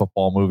called? It's the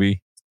football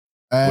movie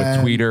with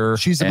Tweeter.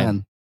 She's a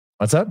Man.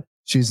 What's that?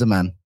 She's a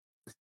Man.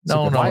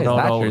 No.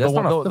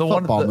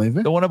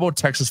 The one about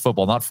Texas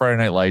football, not Friday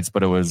Night Lights,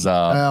 but it was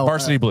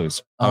Varsity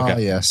Blues.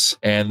 Okay. Yes.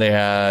 And they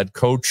had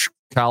Coach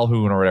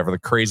Calhoun or whatever, the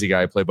crazy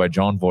guy played by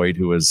John Voight,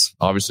 who was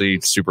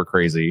obviously super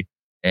crazy.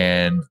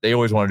 And they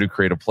always want to do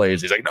creative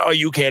plays. He's like, no,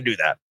 you can't do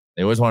that.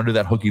 They always want to do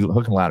that hook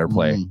and ladder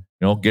play. You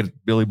know,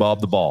 get Billy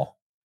Bob the ball.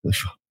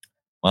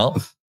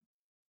 Well,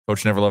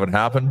 coach never let it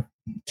happen.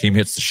 Team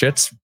hits the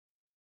shits.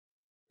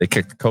 They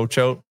kick the coach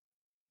out.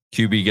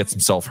 QB gets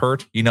himself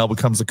hurt. He now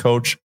becomes the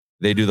coach.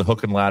 They do the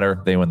hook and ladder.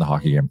 They win the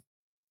hockey game.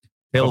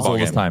 Tales all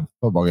this time.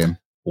 Football game.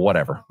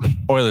 Whatever.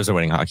 Oilers are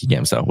winning hockey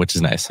games, though, which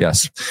is nice.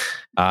 Yes.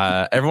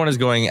 Everyone is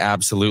going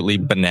absolutely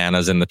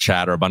bananas in the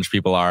chat, or a bunch of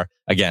people are.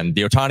 Again,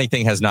 the Ohtani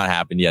thing has not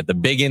happened yet. The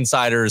big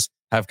insiders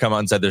have come out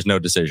and said there's no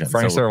decision.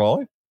 Frank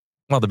Saravalli?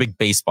 Well, the big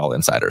baseball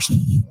insiders.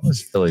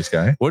 This Phillies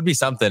guy. Would be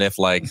something if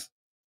like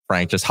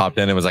Frank just hopped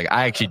in and was like,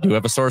 I actually do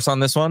have a source on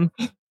this one.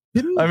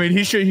 I mean,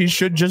 he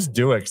should just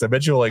do it, because I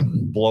bet you'll like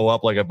blow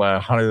up like by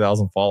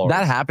 100,000 followers.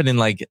 That happened in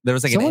like, there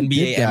was like Someone an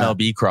NBA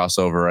MLB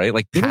crossover, right?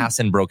 Like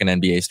Passan broke an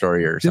NBA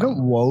story or something.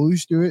 Didn't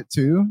Woj do it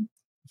too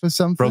for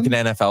something? Broke an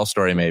NFL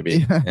story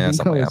maybe. Yeah,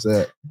 something like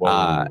that.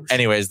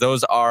 Anyways,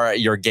 those are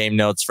your game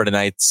notes for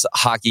tonight's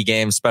hockey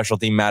game. Special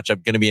team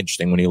matchup. Going to be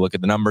interesting when you look at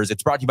the numbers.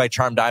 It's brought to you by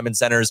Charm Diamond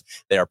Centers.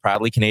 They are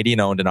proudly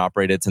Canadian owned and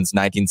operated since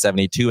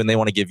 1972, and they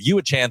want to give you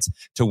a chance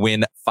to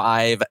win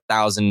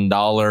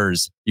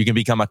 $5,000. You can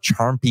become a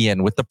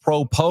champion with the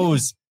Pro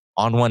Pose.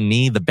 On one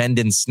knee, the bend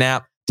and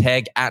snap.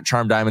 Tag at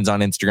Charm Diamonds on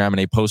Instagram and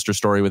a poster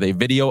story with a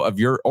video of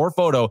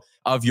photo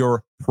of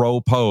your pro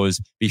pose.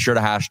 Be sure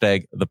to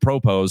hashtag the pro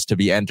pose to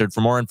be entered.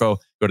 For more info,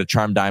 go to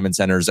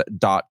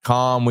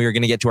charmdiamondcenters.com. We are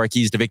going to get to our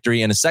keys to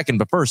victory in a second,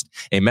 but first,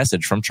 a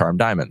message from Charm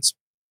Diamonds.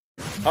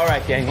 All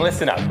right, gang,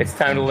 listen up. It's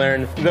time to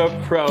learn the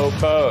pro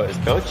pose.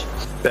 Coach?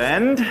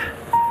 Bend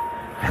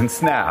and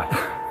snap.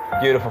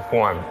 Beautiful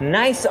form.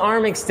 Nice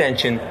arm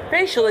extension.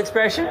 Facial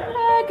expression.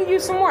 I could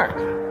use some work.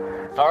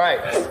 All right,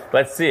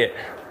 let's see it.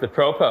 The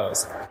pro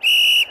pose.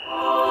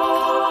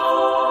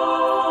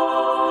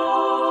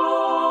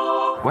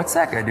 What's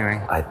that guy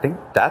doing? I think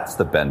that's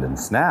the bend and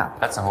snap.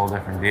 That's a whole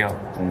different deal.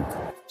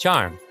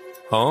 Charm,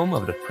 home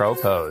of the pro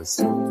pose.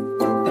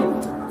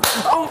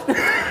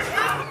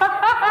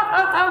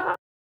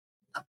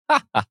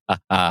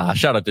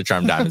 Shout out to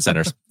Charm Diamond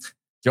Centers.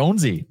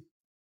 Jonesy.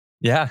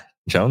 Yeah,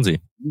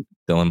 Jonesy.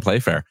 Dylan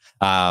Playfair.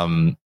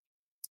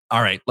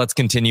 All right, let's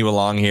continue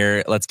along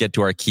here. Let's get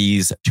to our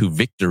keys to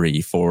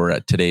victory for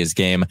today's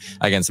game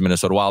against the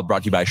Minnesota Wild,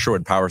 brought to you by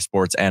Sherwood Power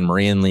Sports and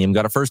Marian Liam.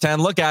 Got a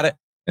first-hand look at it.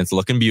 It's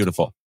looking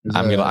beautiful.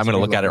 I'm gonna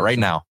look at it right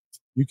now.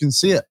 You can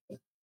see it.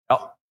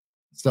 Oh,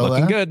 still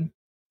looking there? good.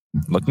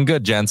 Looking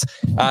good, gents.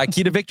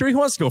 Key to victory. Who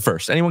wants to go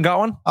first? Anyone got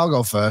one? I'll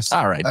go first.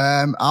 All right.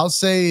 I'll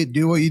say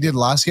do what you did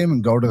last game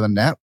and go to the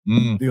net.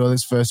 The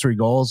Oilers' first 3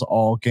 goals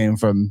all came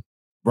from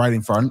right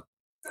in front.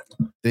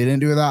 They didn't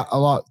do that a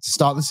lot to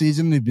start the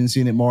season. They've been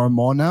seeing it more and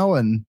more now,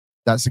 and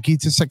that's the key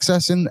to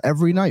success in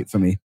every night for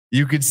me.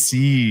 You could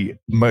see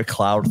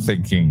McLeod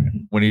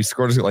thinking when he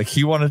scored, like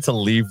he wanted to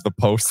leave the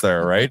post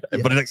there, right?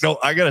 Yes. But he's like, no,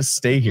 I got to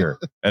stay here.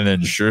 And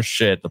then sure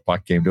shit, the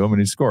puck came to him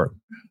and he scored.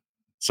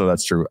 So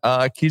that's true.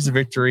 Keys to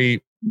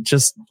victory,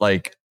 just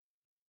like,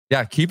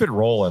 yeah, keep it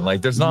rolling.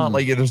 Like there's not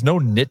like, there's no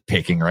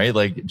nitpicking, right?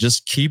 Like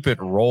just keep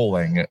it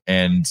rolling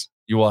and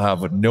you will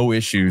have no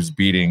issues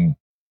beating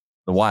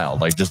the Wild.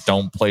 Like just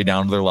don't play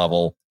down to their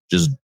level.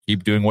 Just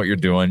keep doing what you're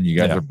doing. You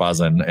guys are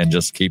buzzing and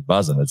just keep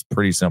buzzing. It's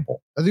pretty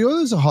simple. Are the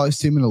Oilers the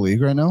hottest team in the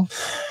league right now?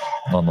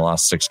 on the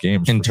last 6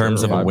 games. In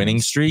terms of a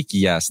winning streak,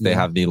 yes, they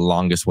have the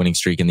longest winning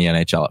streak in the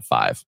NHL at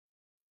 5.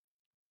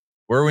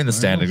 Where are we in the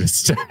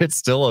standings? It's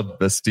still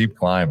a steep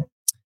climb.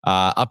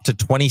 Up to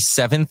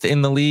 27th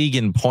in the league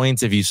in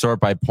points. If you sort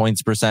by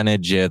points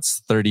percentage,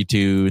 it's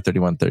 32,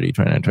 31, 30,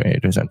 29,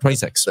 28, 27,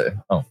 26.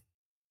 Oh.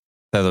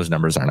 Those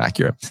numbers aren't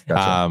accurate.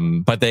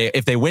 Gotcha. But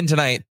if they win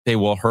tonight, they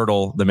will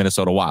hurdle the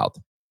Minnesota Wild.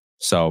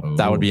 So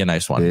that would be a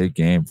nice one. Big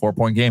game.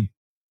 4-point game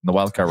in the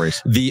wild card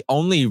race. The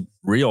only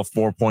real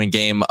 4-point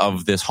game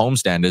of this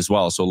homestand as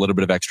well. So a little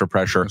bit of extra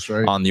pressure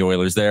on the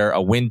Oilers there.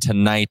 A win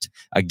tonight.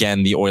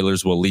 Again, the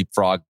Oilers will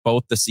leapfrog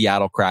both the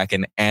Seattle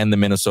Kraken and the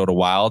Minnesota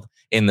Wild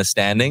in the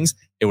standings.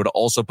 It would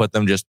also put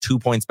them just 2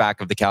 points back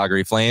of the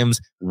Calgary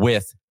Flames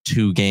with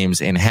 2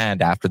 games in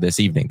hand after this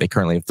evening. They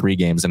currently have 3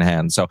 games in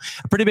hand. So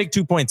a pretty big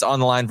 2 points on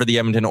the line for the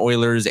Edmonton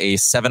Oilers. A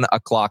 7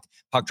 o'clock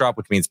puck drop,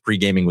 which means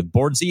pre-gaming with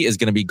Boardsy, is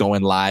going to be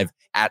going live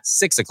at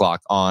 6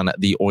 o'clock on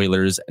the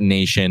Oilers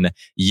Nation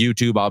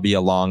YouTube. I'll be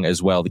along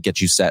as well to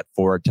get you set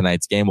for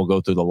tonight's game. We'll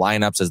go through the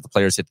lineups as the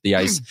players hit the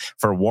ice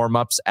for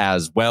warm-ups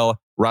as well.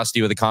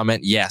 Rusty with a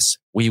comment. Yes,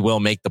 we will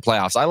make the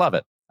playoffs. I love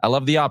it. I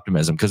love the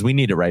optimism because we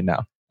need it right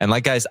now. And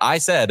like guys, I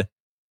said,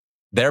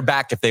 they're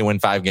back if they win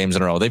 5 games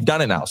in a row. They've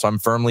done it now. So I'm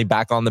firmly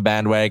back on the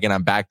bandwagon.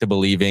 I'm back to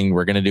believing.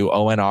 We're going to do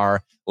ONR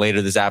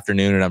later this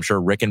afternoon. And I'm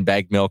sure Rick and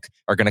Bagmilk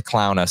are going to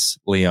clown us,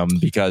 Liam,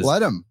 because let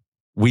them.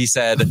 We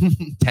said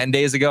 10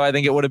 days ago, I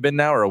think it would have been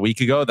now, or a week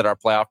ago, that our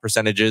playoff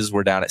percentages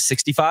were down at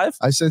 65.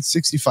 I said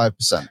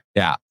 65%.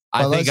 Yeah.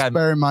 But let's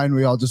bear in mind,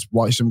 we all just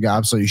watched them get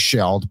absolutely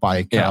shelled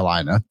by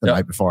Carolina the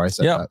night before I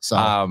said that. So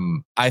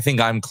I think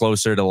I'm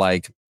closer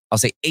to I'll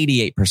say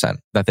 88%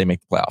 that they make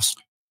the playoffs.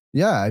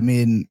 Yeah. I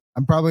mean,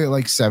 I'm probably at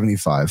like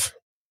 75.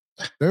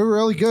 They're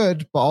really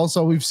good, but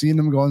also we've seen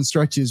them go on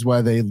stretches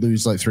where they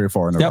lose like 3 or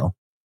 4 in a row.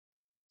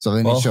 So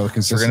they need to show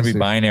consistency. We're going to be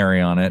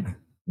binary on it.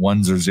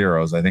 1s or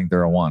 0s. I think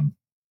they're a 1.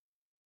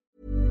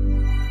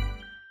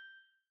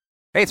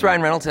 Hey, it's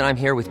Ryan Reynolds, and I'm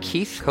here with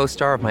Keith,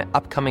 co-star of my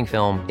upcoming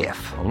film,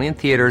 If, only in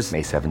theaters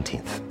May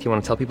 17th. Do you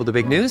want to tell people the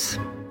big news?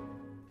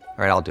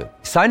 All right, I'll do it.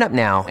 Sign up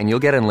now and you'll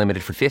get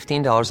unlimited for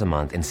 $15 a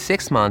month and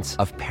 6 months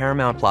of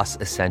Paramount Plus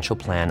Essential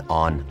Plan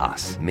on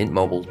us.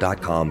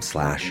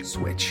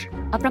 MintMobile.com/switch.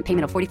 Upfront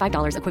payment of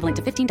 $45 equivalent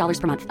to $15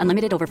 per month.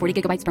 Unlimited over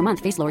 40 gigabytes per month.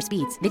 Face lower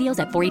speeds. Videos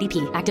at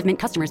 480p. Active Mint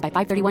customers by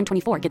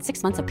 531.24 get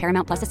 6 months of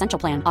Paramount Plus Essential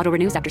Plan. Auto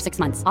renews after 6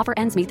 months. Offer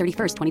ends May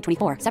 31st,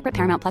 2024. Separate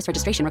Paramount Plus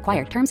registration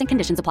required. Terms and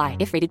conditions apply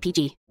if rated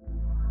PG.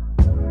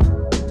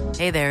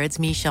 Hey there, it's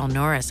Michelle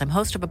Norris. I'm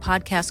host of a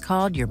podcast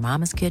called Your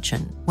Mama's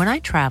Kitchen. When I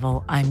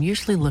travel, I'm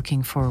usually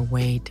looking for a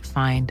way to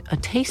find a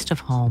taste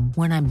of home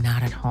when I'm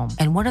not at home.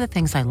 And one of the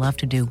things I love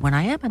to do when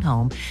I am at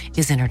home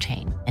is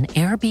entertain. And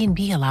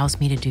Airbnb allows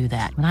me to do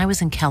that. When I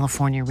was in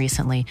California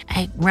recently,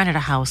 I rented a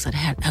house that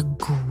had a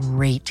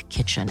great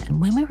kitchen.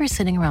 And when we were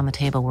sitting around the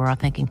table, we're all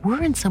thinking,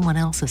 we're in someone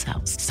else's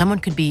house. Someone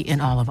could be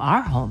in all of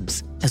our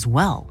homes as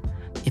well.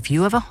 If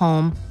you have a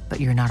home, but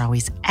you're not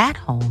always at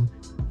home,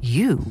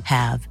 you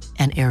have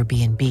an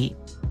Airbnb.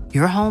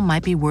 Your home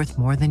might be worth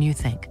more than you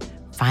think.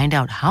 Find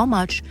out how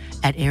much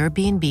at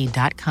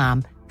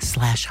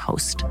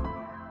airbnb.com/host.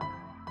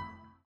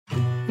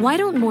 Why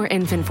don't more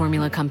infant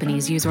formula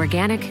companies use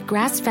organic,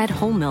 grass-fed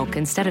whole milk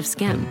instead of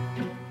skim?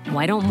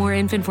 Why don't more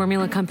infant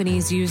formula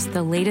companies use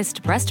the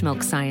latest breast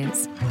milk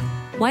science?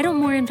 Why don't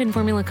more infant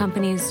formula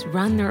companies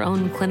run their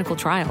own clinical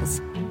trials?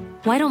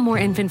 Why don't more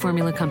infant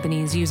formula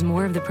companies use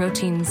more of the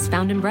proteins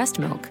found in breast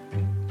milk?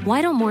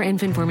 Why don't more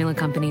infant formula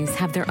companies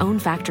have their own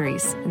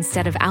factories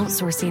instead of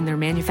outsourcing their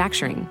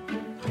manufacturing?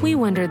 We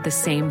wondered the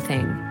same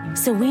thing.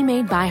 So we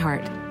made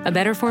ByHeart, a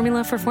better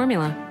formula for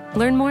formula.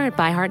 Learn more at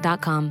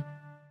byheart.com.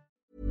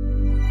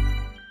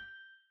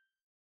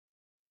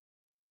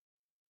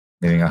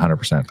 Meaning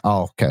 100%.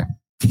 Oh, okay.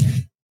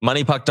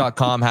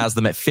 MoneyPuck.com has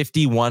them at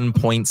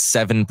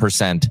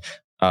 51.7%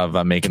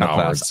 of making the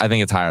playoffs. I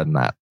think it's higher than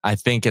that. I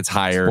think it's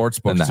higher.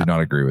 Sportsbooks do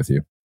not agree with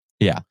you.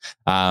 Yeah.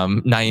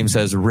 Naeem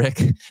says,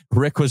 Rick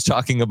was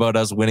talking about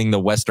us winning the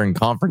Western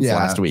Conference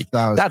last week.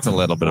 That's a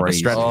little bit of a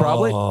stretch,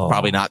 probably.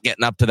 Probably not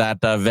getting up to that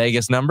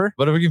Vegas number.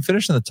 But if we can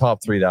finish in the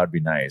top 3, that would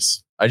be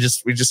nice.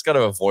 We just got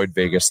to avoid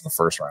Vegas in the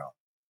first round.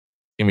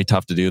 It's going to be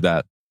tough to do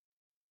that.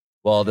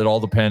 Well, it all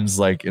depends,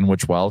 in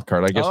which wild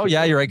card, I guess. Oh,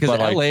 yeah, you're right. Because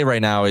LA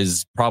right now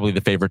is probably the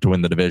favorite to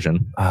win the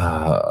division.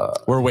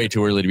 We're way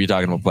too early to be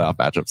talking about playoff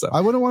matchups, though. I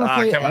wouldn't want to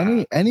play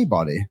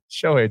anybody.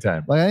 Shohei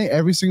time.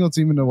 Every single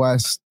team in the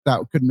West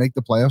that could make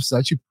the playoffs is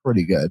actually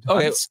pretty good.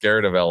 Okay. I'm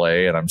scared of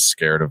LA and I'm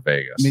scared of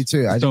Vegas. Me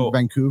too. I think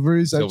Vancouver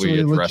is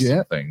actually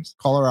legit. Things.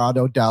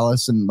 Colorado,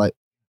 Dallas, and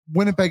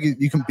Winnipeg,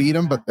 you can beat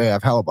them, but they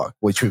have Hellebuck,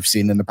 which we've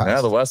seen in the past.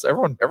 Yeah, the West.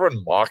 Everyone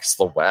mocks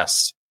the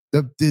West.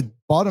 The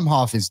bottom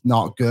half is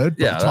not good,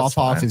 but the top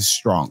half is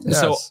strong. Yes.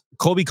 So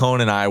Colby Cohn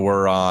and I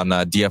were on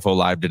DFO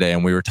Live today,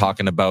 and we were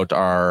talking about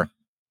our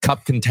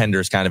cup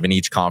contenders kind of in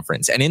each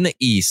conference. And in the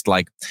East,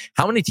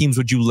 how many teams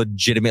would you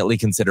legitimately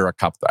consider a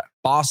cup threat?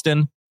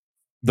 Boston,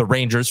 the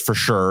Rangers for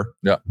sure.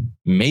 Yeah.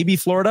 Maybe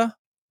Florida?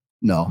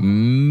 No.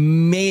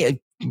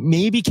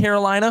 Maybe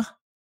Carolina?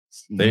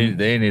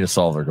 They need to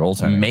solve their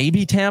goaltending.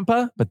 Maybe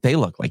Tampa, but they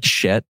look like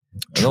shit.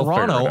 They'll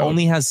Toronto figure it out.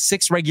 only has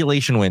 6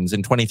 regulation wins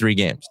in 23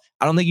 games.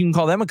 I don't think you can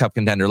call them a cup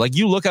contender. Like,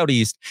 you look out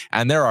east,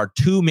 and there are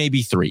 2,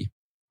 maybe 3.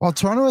 Well,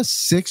 Toronto has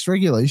 6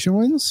 regulation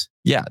wins.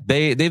 Yeah,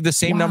 they have the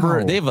same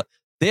number.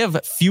 They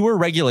have fewer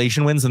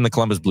regulation wins than the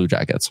Columbus Blue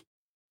Jackets.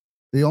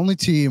 The only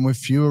team with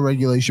fewer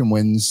regulation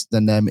wins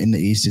than them in the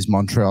East is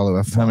Montreal. Who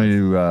have 5. How many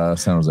do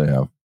San Jose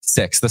have?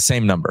 6, the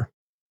same number.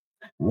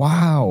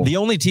 Wow. The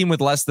only teams with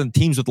less than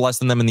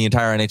them in the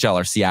entire NHL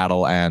are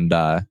Seattle and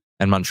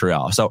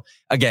Montreal. So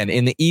again,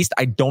 in the East,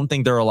 I don't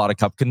think there are a lot of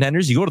cup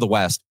contenders. You go to the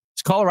West.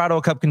 Is Colorado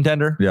a cup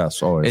contender?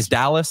 Yes, always. Is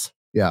Dallas?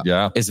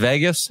 Yeah. Is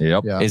Vegas?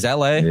 Yep. Yeah. Is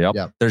LA?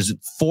 Yep. There's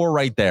 4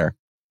 right there.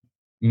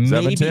 Maybe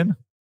Edmonton?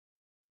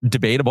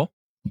 debatable.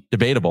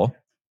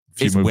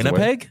 Is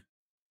Winnipeg?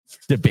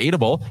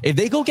 Debatable. If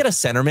they go get a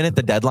centerman at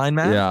the deadline,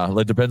 Matt. Yeah,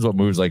 it depends what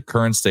moves. Like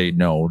current state,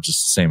 no,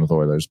 just the same with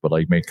Oilers, but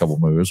like make a couple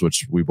moves,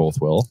 which we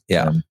both will.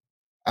 Yeah.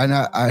 And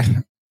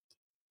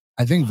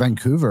I think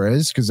Vancouver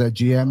is, because their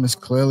GM has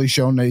clearly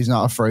shown that he's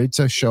not afraid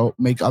to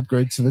make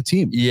upgrades to the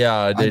team.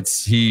 Yeah,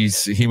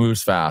 he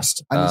moves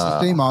fast. And it's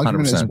the same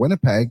argument 100%. as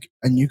Winnipeg,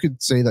 and you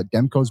could say that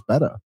Demko's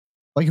better.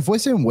 Like, if we're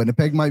saying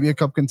Winnipeg might be a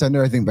cup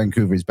contender, I think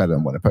Vancouver is better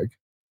than Winnipeg.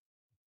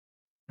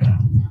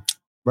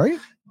 Right?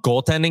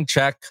 Goaltending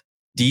check,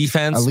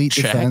 defense Elite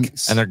check,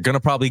 defense. and they're gonna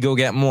probably go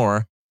get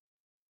more.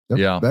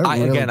 Yeah.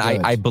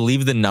 I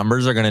believe the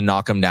numbers are going to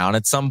knock them down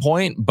at some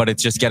point, but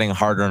it's just getting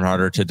harder and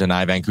harder to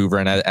deny Vancouver.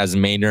 And as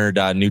Maynard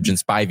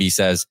Nugent-Spivey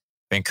says,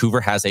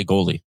 Vancouver has a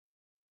goalie.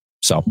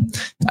 So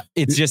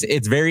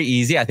it's very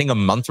easy. I think a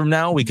month from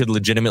now, we could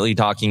legitimately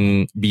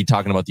be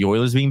talking about the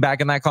Oilers being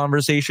back in that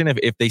conversation.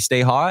 If they stay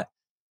hot,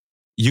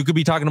 you could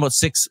be talking about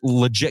 6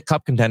 legit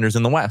cup contenders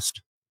in the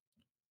West.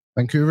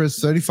 Vancouver has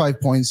 35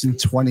 points in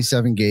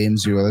 27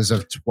 games. The Oilers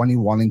have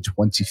 21 in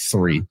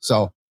 23.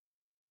 So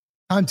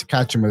time to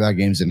catch them with our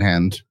games in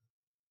hand.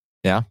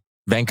 Yeah.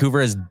 Vancouver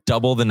has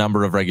double the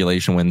number of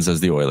regulation wins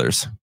as the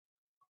Oilers.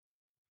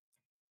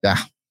 Yeah.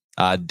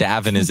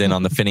 Davin is in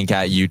on the Finning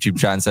Cat YouTube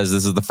chat and says,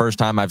 this is the first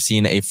time I've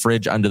seen a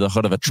fridge under the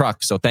hood of a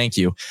truck. So thank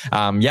you.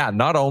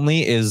 Not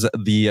only is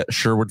the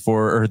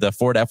the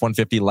Ford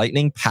F-150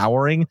 Lightning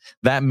powering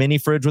that mini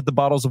fridge with the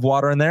bottles of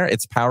water in there,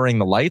 it's powering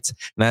the lights.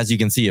 And as you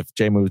can see, if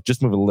Jay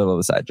just move a little to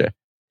the side, Jay,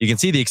 you can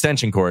see the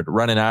extension cord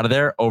running out of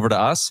there over to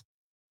us.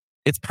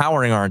 It's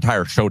powering our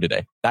entire show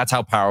today. That's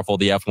how powerful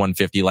the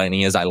F-150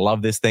 Lightning is. I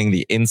love this thing.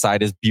 The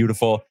inside is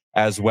beautiful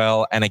as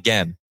well. And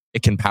again,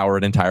 it can power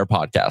an entire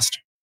podcast.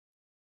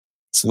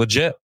 It's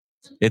legit.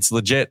 It's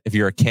legit. If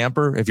you're a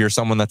camper, if you're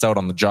someone that's out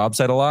on the job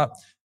site a lot,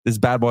 this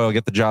bad boy will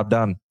get the job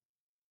done.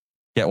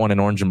 Get one in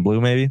orange and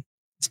blue, maybe.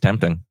 It's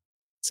tempting.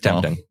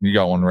 Well, you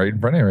got one right in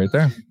front of you right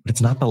there. But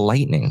it's not the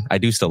Lightning. I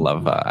do still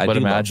love but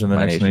imagine the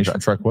next Nation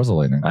truck was a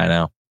Lightning. I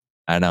know.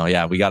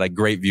 Yeah, we got a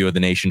great view of the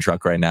Nation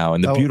truck right now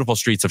in the beautiful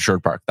streets of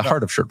Sherwood Park, the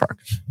heart of Sherwood Park.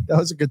 That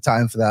was a good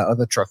time for that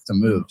other truck to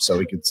move so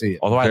we could see it.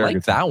 Although I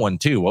like that one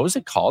too. What was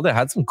it called? It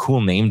had some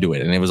cool name to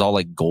it, and it was all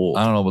like gold.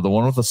 I don't know, but the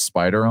one with the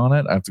spider on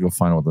it, I have to go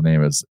find what the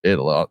name is.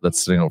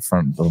 That's sitting out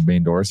front of the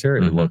main doors here.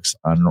 It looks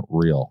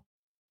unreal.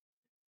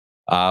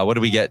 What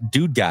do we get?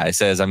 Dude Guy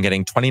says, I'm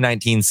getting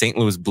 2019 St.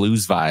 Louis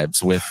Blues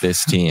vibes with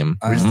this team.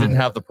 We just didn't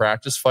have the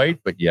practice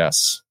fight, but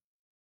yes.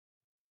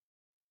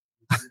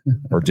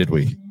 Or did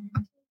we?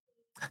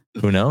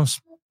 Who knows?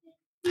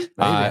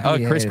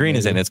 Chris Green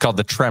is in. It's called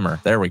the Tremor.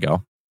 There we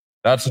go.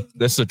 This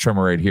is a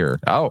Tremor right here.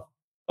 Oh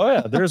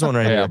yeah, there's one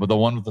right here. Yeah, but the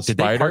one with the Did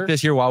spider. they park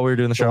this year while we were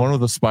doing the show? The one with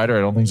the spider,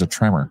 I don't think is a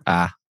Tremor.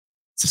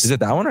 Is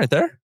it that one right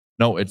there?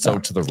 No, it's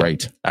out to the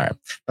right. All right,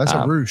 that's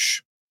a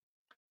Roosh.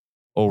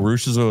 Oh,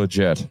 Roosh is a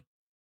legit.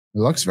 It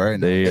looks very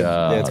nice.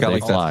 It's got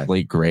like that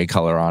slate gray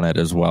color on it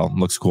as well.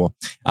 Looks cool.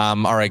 All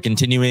right,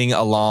 continuing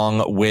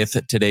along with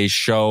today's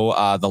show,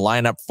 the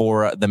lineup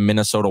for the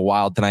Minnesota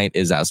Wild tonight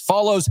is as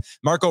follows: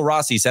 Marco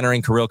Rossi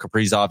centering Kirill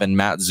Kaprizov and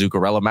Matt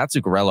Zuccarello. Matt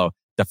Zuccarello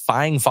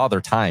defying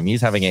father time. He's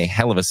having a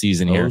hell of a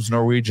season here. Those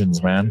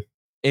Norwegians, man.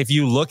 If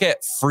you look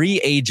at free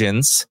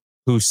agents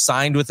who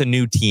signed with a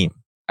new team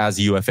as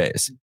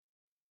UFAs,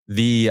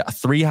 the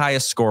 3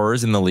 highest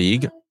scorers in the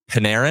league: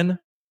 Panarin,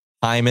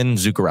 Hyman,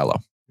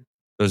 Zuccarello.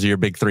 Those are your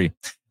big 3.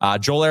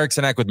 Joel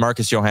Eriksson with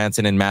Marcus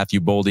Johansson and Matthew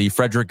Boldy.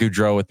 Frederick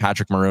Gaudreau with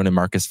Patrick Maroon and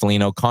Marcus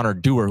Foligno. Connor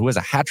Dewar, who has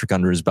a hat trick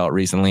under his belt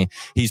recently.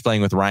 He's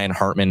playing with Ryan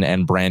Hartman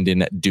and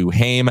Brandon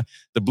Duhaime.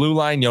 The blue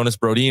line, Jonas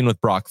Brodin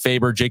with Brock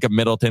Faber. Jacob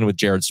Middleton with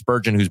Jared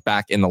Spurgeon, who's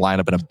back in the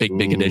lineup in a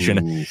big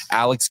addition.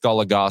 Alex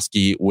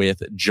Goligoski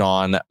with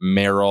John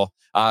Merrill.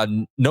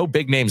 No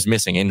big names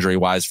missing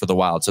injury-wise for the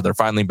Wild, so they're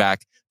finally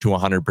back to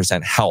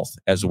 100% health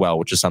as well,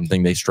 which is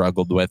something they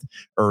struggled with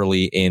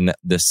early in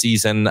the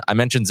season. I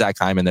mentioned Zach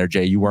Hyman there,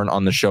 Jay. You weren't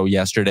on the show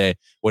yesterday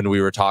when we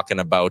were talking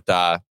about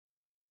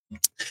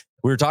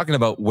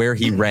where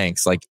he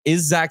ranks. Like,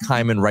 is Zach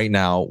Hyman right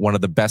now one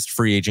of the best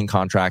free agent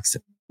contracts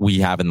we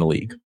have in the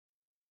league?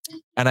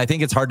 And I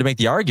think it's hard to make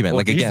the argument.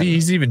 Well,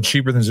 he's even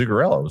cheaper than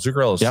Zuccarello.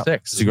 Zuccarello's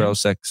 6.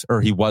 Zuccarello's 6,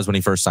 or he was when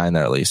he first signed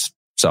there at least.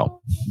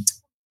 So,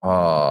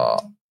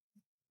 well,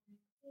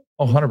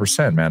 Oh,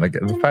 100%, man. Like,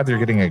 the fact that you're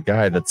getting a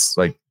guy that's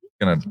like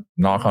going to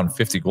knock on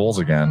 50 goals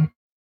again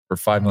for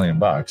 $5 million.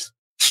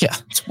 Yeah,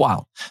 it's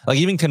wild. Like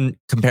even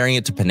comparing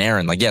it to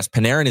Panarin, like yes,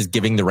 Panarin is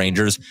giving the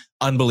Rangers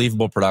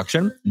unbelievable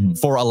production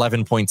for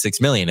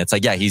 $11.6 million. It's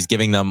like, yeah, he's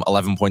giving them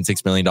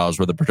 $11.6 million worth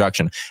of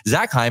production.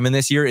 Zach Hyman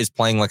this year is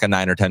playing like a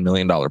 $9 or $10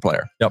 million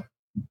player. Yep.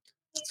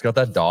 He's got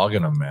that dog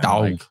in him, man.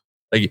 Dog.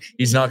 Like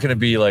he's not going to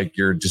be like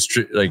your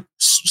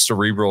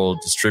cerebral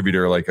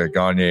distributor like a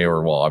Gagne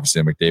or, well,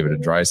 obviously a McDavid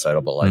and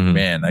Draisaitl, but like,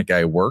 man, that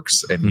guy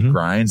works and he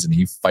grinds and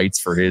he fights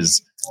for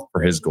his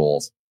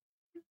goals.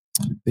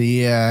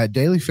 The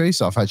Daily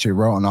Faceoff actually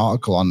wrote an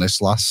article on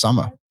this last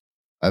summer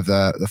of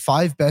the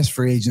 5 best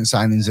free agent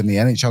signings in the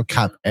NHL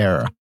cap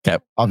era.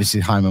 Okay. Obviously,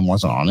 Hyman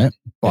wasn't on it.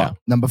 But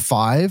number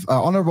 5,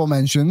 honorable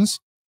mentions,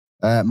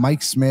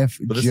 Mike Smith,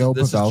 Joe Pavelski.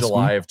 This is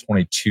July of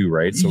 22,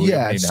 right? So we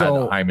haven't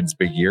even had Hyman's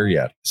big year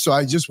yet. So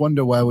I just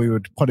wonder where we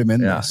would put him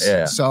in this.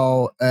 Yeah.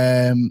 So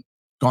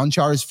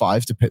Gonchar is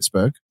 5 to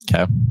Pittsburgh.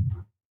 Okay.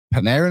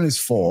 Panarin is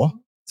 4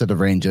 to the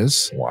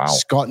Rangers. Wow.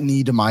 Scott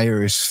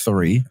Niedermayer is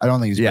 3. I don't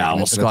think he's Scott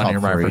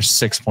Niedermayer for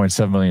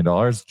 $6.7 million.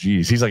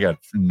 Jeez, he's like a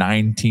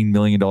 $19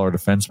 million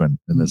defenseman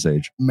in this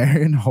age.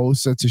 Marian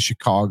Hossa to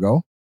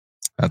Chicago.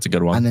 That's a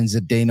good one. And then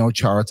Zdeno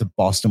Chara to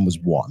Boston was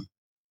 1.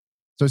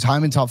 So is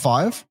Hyman top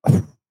 5?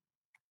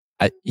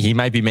 He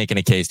might be making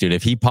a case, dude.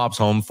 If he pops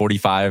home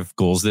 45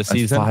 goals this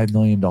season, $5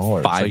 million.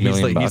 $5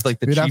 million. He's like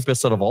the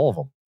cheapest out of all of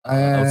them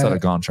outside of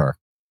Gonchar.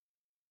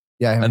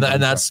 Yeah, and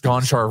that's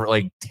Gonchar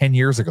like 10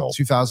 years ago,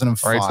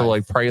 2005. Right, so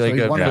like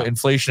probably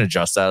inflation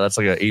adjust that. That's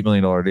like an $8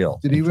 million deal.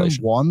 Did he win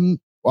one?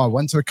 Well,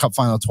 went to the Cup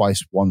final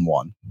twice, won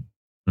one.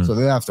 So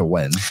they have to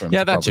win.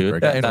 Yeah, that too.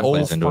 And that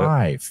plays into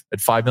it. At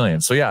 $5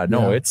 million. So yeah,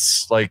 no,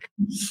 it's like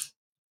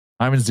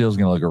Hyman's deal is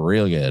going to look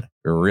real good.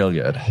 Real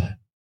good.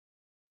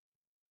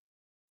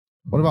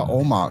 What about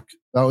Olmark?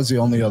 That was the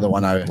only other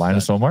one I.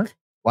 Linus Olmark?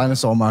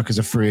 Linus Olmark is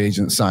a free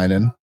agent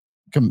signing.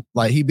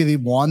 Like he'd be the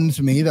one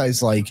to me that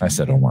is like I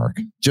said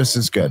Olmark, just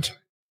as good.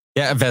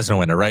 Yeah, a Vezina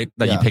winner, right?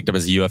 That you picked up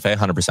as a UFA,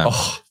 100%.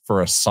 Oh,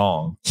 for a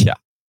song. Yeah.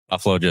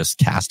 Buffalo just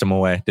cast him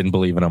away. Didn't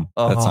believe in him.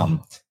 That's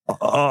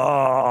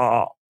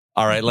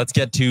All right, let's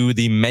get to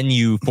the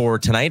menu for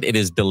tonight. It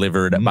is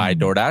delivered by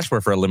DoorDash, where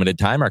for a limited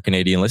time, our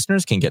Canadian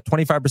listeners can get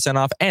 25%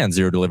 off and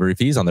 0 delivery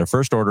fees on their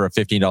first order of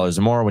 $15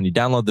 or more when you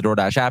download the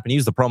DoorDash app and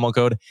use the promo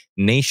code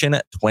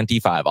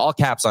NATION25. All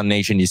caps on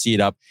Nation. You see it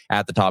up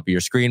at the top of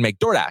your screen. Make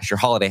DoorDash your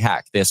holiday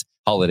hack this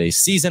holiday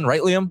season.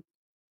 Right, Liam?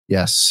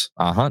 Yes.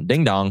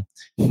 Ding dong.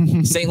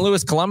 St.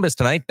 Louis, Columbus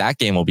tonight. That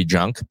game will be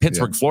junk.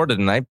 Pittsburgh, Florida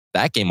tonight.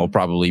 That game will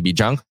probably be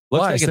junk.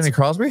 Looks like Sidney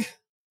Crosby?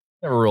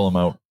 Never rule him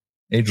out.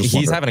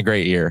 He's having a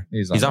great year.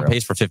 He's on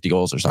pace for 50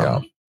 goals or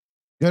something.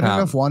 Good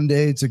enough one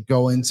day to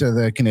go into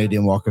the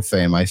Canadian Walk of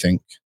Fame, I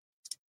think.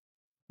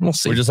 We'll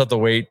see. We just have to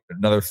wait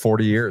another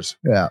 40 years.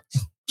 Yeah.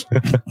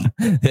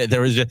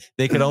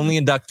 They could only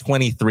induct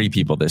 23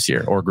 people this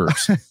year, or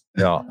groups.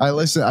 Yeah. I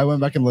went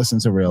back and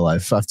listened to Real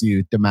Life after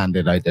you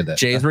demanded I did it.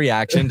 Jay's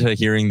reaction to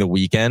hearing The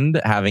Weeknd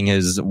having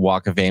his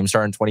Walk of Fame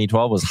start in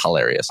 2012 was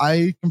hilarious.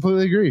 I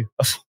completely agree.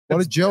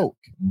 What a joke.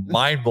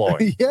 Mind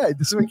blowing. Yeah, it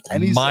doesn't make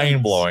any sense.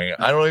 Mind blowing.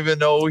 I don't even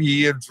know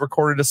he had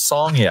recorded a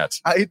song yet.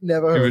 I'd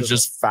never heard It was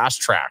just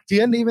fast tracked. He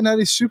hadn't even had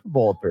his Super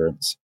Bowl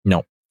appearance.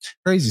 No.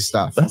 Crazy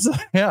stuff.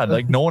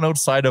 Like no one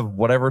outside of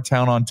whatever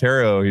town,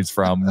 Ontario he's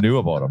from knew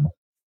about him.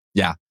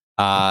 Yeah.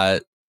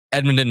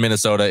 Edmonton,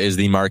 Minnesota is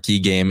the marquee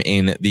game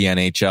in the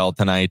NHL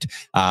tonight.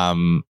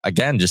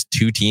 Again, just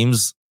two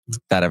teams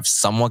that have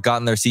somewhat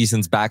gotten their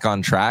seasons back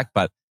on track.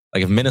 But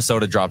like if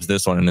Minnesota drops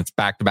this one and it's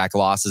back-to-back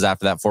losses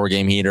after that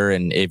 4-game heater,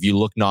 and if you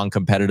look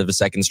non-competitive a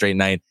second straight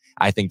night,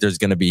 I think there's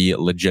going to be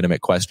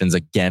legitimate questions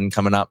again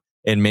coming up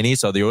in Mini.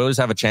 So the Oilers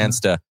have a chance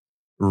to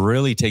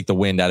really take the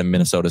wind out of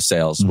Minnesota's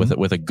sails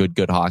with a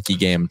good hockey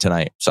game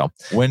tonight. So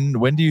when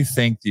do you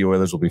think the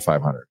Oilers will be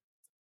 500?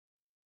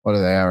 What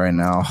are they at right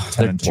now?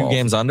 They're 2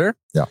 games under.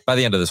 Yeah. By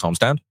the end of this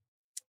homestand.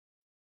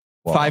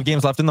 Wow. 5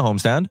 games left in the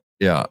homestand.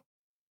 Yeah.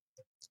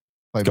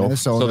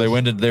 So they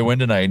win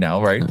tonight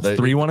now, right?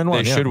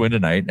 3-1-1. They should win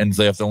tonight, and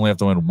they only have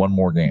to win one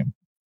more game.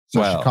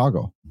 So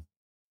Chicago.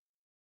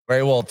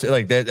 Right. Well,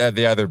 like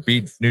they either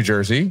beat New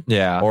Jersey,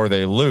 or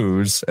they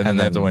lose, and then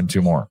they have to win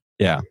 2 more.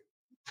 Yeah. So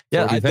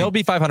yeah. They'll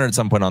be 500 at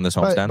some point on this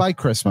homestand by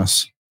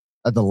Christmas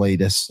at the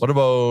latest. What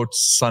about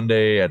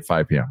Sunday at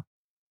 5 p.m.?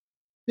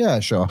 Yeah,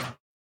 sure.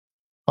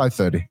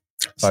 5:30.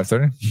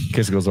 5:30 in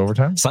case it goes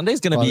overtime. Sunday's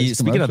going to be,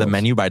 speaking of the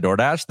menu by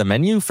DoorDash, the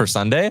menu for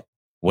Sunday,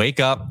 wake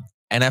up,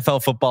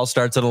 NFL football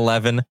starts at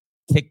 11,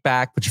 kick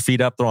back, put your feet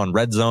up, throw on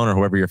Red Zone or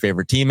whoever your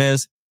favorite team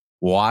is.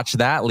 Watch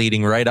that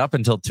leading right up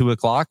until 2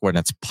 o'clock when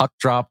it's puck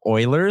drop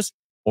Oilers.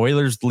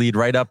 Oilers lead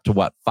right up to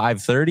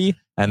 5:30,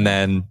 and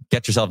then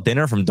get yourself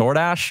dinner from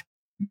DoorDash.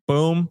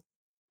 Boom.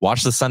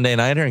 Watch the Sunday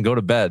Nighter and go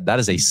to bed. That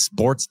is a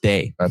sports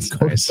day. That's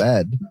Go nice. to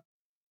bed.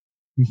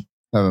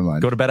 Never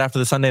mind. Go to bed after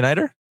the Sunday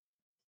Nighter?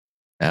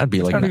 That'd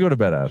be like time to go to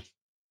bed at.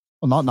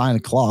 Well, not 9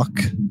 o'clock.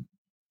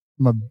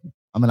 I'm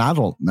an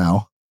adult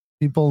now.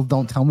 People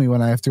don't tell me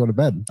when I have to go to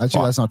bed.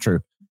 Actually, that's not true.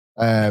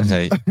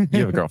 Hey, you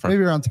have a girlfriend.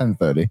 Maybe around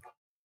 10:30.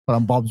 Put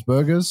on Bob's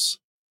Burgers.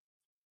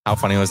 How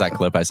funny was that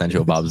clip I sent you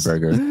of Bob's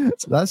Burger?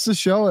 That's the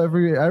show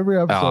every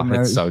episode. Oh,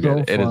 man. it's so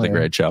good. It is a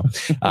great show.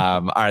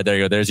 All right, there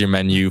you go. There's your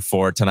menu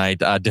for tonight.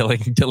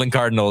 Dylan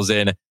Cardinal's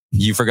in.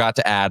 You forgot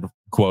to add,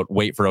 quote,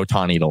 wait for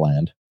Ohtani to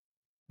land.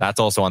 That's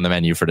also on the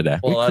menu for today.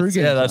 Well,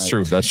 that's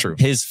true. That's true.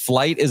 His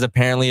flight is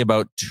apparently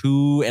about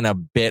 2 and a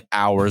bit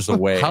hours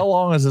away. How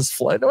long is this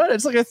flight? What?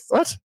 It's like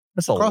what?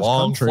 That's a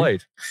long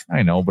flight.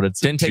 I know, but it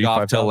didn't take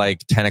off till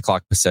like 10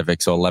 o'clock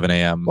Pacific, so 11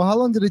 a.m. Well, how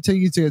long did it take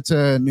you to get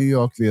to New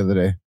York the other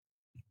day?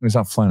 He's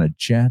not flying a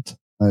jet.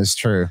 That's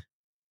true.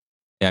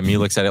 Yeah,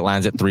 Mulek said it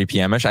lands at 3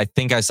 p.m.-ish. I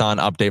think I saw an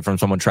update from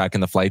someone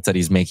tracking the flights that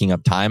he's making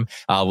up time.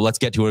 Let's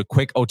get to a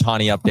quick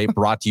Ohtani update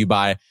brought to you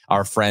by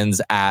our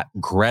friends at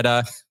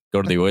Greta.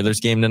 Go to the Oilers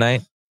game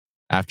tonight.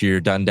 After you're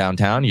done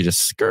downtown, you just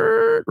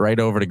skirt right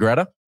over to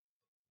Greta.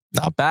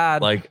 Not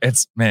bad. Like,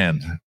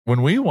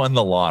 when we won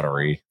the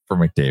lottery for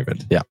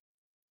McDavid, yeah,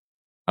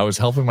 I was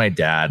helping my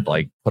dad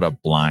like put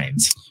up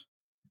blinds.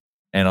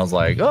 And I was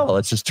like, oh,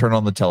 let's just turn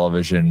on the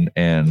television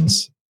and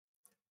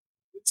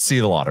see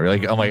the lottery.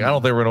 Like, I'm like, I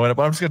don't think we're going to win it,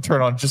 but I'm just going to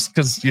turn on just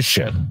because you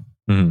should.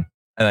 Mm-hmm.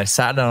 And I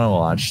sat down and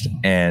watched,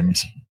 and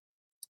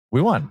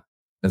we won,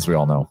 as we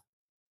all know.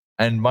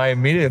 And my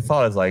immediate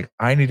thought is like,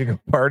 I need to go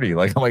party.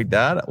 Like, I'm like,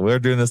 Dad, we're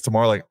doing this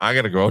tomorrow. Like, I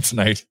got to go out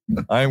tonight.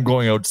 I am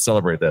going out to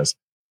celebrate this.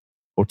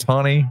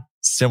 Ohtani,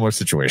 similar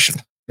situation.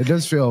 It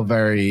does feel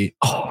very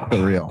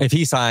surreal. If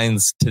he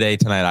signs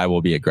tonight, I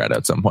will be at Greta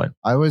at some point.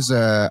 I was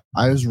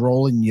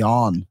rolling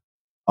yarn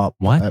up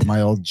at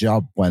my old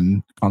job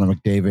when Connor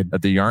McDavid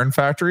at the yarn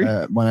factory.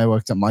 When I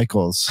worked at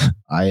Michael's,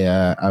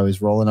 I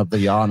was rolling up the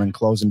yarn and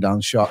closing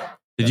down shop.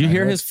 Did you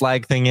hear his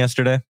flag thing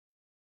yesterday?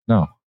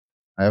 No.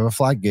 I have a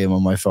flag game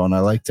on my phone. I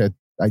like to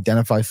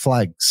identify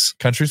flags.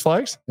 Countries'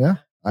 flags? Yeah.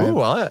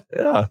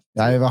 Yeah.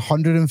 I have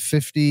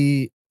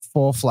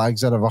 154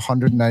 flags out of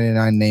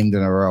 199 named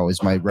in a row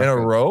is my record. In a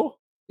row?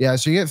 Yeah,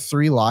 so you get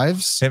 3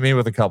 lives. Hit me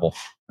with a couple.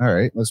 All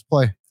right, let's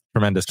play.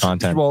 Tremendous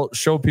content. Well,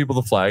 show people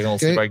the flag and we'll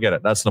see if I get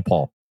it. That's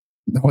Nepal.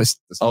 No, it's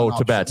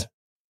Tibet.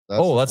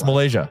 That's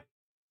Malaysia.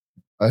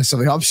 So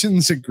the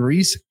options are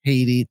Greece,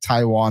 Haiti,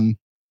 Taiwan,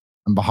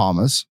 and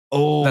Bahamas.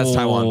 Oh, that's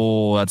Taiwan.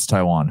 Oh, that's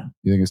Taiwan.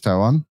 You think it's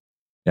Taiwan?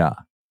 Yeah.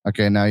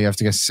 Okay, now you have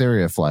to get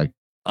Syria flag.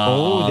 They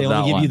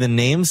only give you the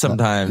name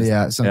sometimes.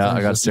 Sometimes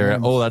I got Syria.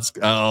 names.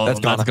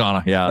 That's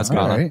Ghana. Yeah, that's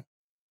Ghana. Right.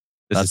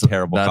 This is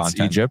terrible That's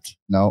content. Egypt.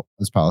 No,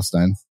 it's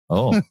Palestine.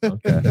 Oh,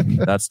 okay.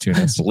 That's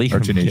Tunis or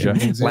Tunisia.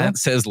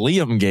 Lance says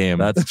Liam game.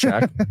 That's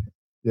Czech.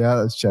 Yeah,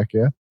 that's Czech.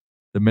 Yeah.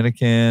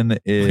 Dominican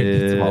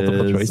is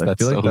multiple choice.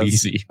 That's so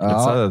easy. It's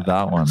either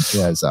that one.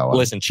 Yeah, it's that one.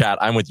 Listen, chat.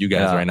 I'm with you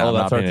guys right now. I'm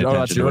not paying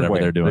attention to whatever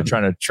they're doing. They're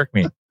trying to trick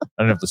me. I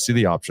don't have to see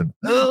the option.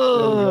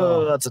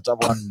 Oh, that's a tough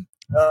one.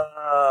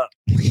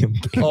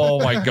 Oh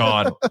my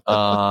God.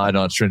 I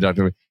know it's turned out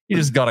to me. He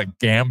just got a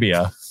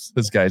Gambia.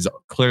 This guy's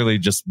clearly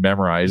just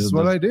memorized. That's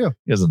what I do.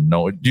 He doesn't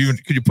know it.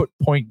 Could you put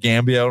Point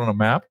Gambia out on a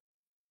map?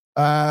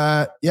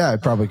 Yeah, I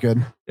probably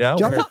could. Yeah.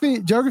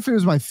 Geography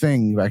was my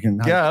thing back in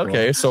high school.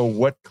 Okay. So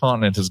what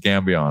continent is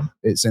Gambia on?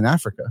 It's in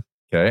Africa.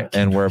 Okay.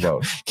 And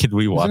whereabouts? Could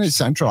we watch? Isn't it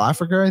Central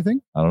Africa, I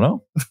think? I don't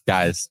know.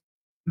 Guys,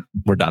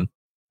 we're done.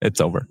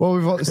 It's over. Well,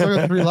 we've still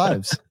got 3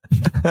 lives.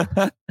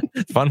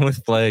 Fun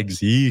with flags.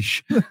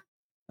 Yeesh.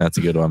 That's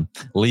a good one.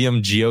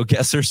 Liam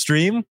GeoGuessr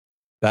stream.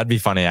 That'd be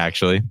funny,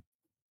 actually.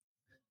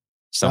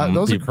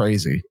 Those are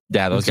crazy.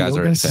 Yeah, those guys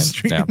are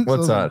insane. Yeah.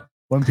 What's that?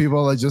 When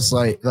people are just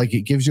like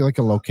it gives you like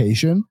a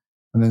location,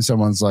 and then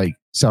someone's like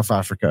South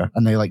Africa,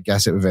 and they like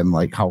guess it within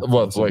like how.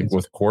 What, like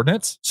with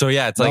coordinates? So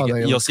yeah, it's like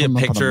you'll see a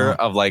picture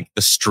of like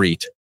the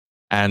street,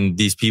 and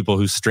these people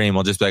who stream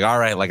will just be like, all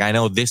right, like I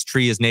know this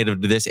tree is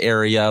native to this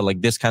area,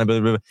 like this kind of, blah,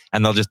 blah, blah,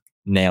 and they'll just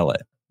nail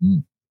it.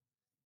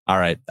 All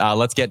right,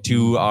 let's get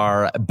to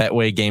our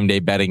Betway Game Day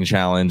betting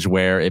challenge,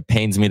 where it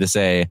pains me to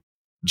say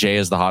Jay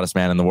is the hottest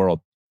man in the world.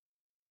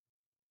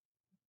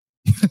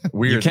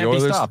 Weird. You can't be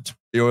stopped.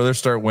 The Oilers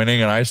start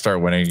winning and I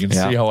start winning. You can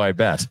see how I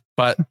bet.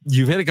 But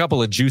you've hit a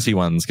couple of juicy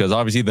ones because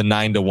obviously the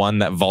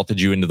 9-1 that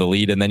vaulted you into the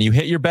lead. And then you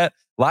hit your bet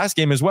last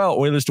game as well.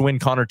 Oilers to win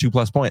Connor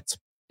 2+ points.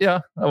 Yeah,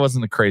 that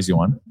wasn't a crazy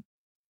one.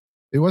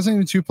 It wasn't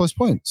even 2+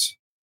 points.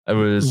 It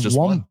was just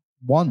one.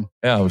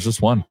 Yeah, it was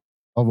just one.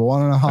 Over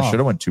 1.5. I should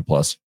have went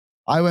 2+.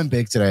 I went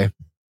big today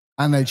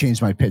and I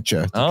changed my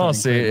picture. Oh,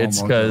 see,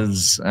 it's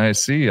because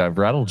I've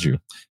rattled you.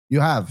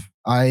 You have.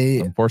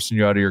 I'm forcing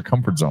you out of your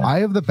comfort zone. I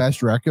have the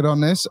best record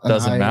on this.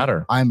 Doesn't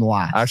matter. I'm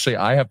last. Actually,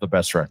 I have the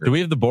best record. Do we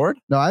have the board?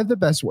 No, I have the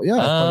best.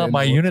 Yeah.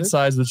 My unit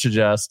size would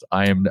suggest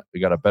we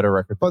got a better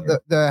record. But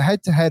the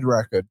head-to-head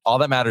record, all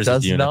that matters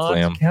is units,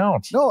 Liam.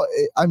 Count. No,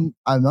 I'm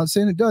not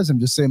saying it does. I'm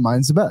just saying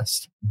mine's the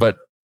best. But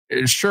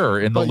sure,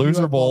 in the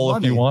loser bowl,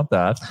 if you want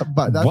that.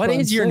 But what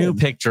is your new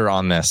picture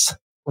on this?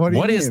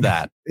 What is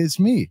that? It's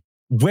me.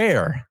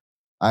 Where?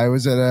 I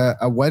was at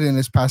a wedding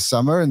this past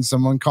summer and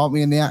someone caught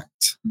me in the act.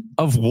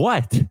 Of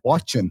what?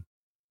 Watching.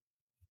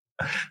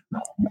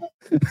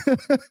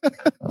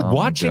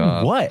 Watching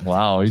God. what?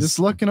 Wow. Just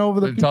looking over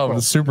the people.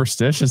 The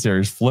superstitious here.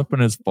 He's flipping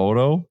his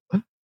photo.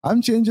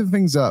 I'm changing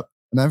things up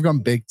and I've gone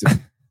big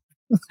today.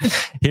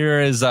 Here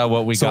is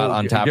what we got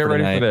on tap Get for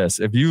ready tonight. for this.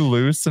 If you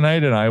lose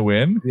tonight and I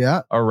win,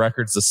 our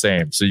record's the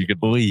same. So you could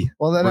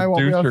Well, then I won't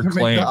be reduce able your to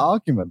make claim. the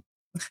argument.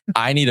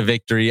 I need a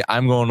victory.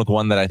 I'm going with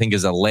one that I think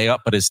is a layup,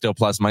 but is still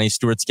plus money.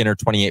 Stuart Skinner,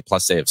 28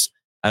 plus saves.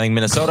 I think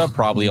Minnesota,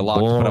 probably a lock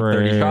to put up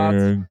 30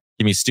 shots.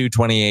 Give me Stu,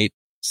 28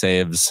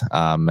 saves.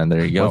 And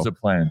there you go. What's it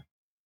playing?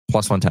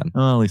 Plus 110.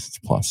 Oh, at least it's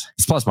plus.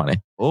 It's plus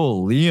money.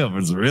 Oh, Liam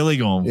is really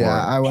going for Yeah,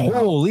 it. I went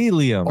Holy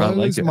Liam. I like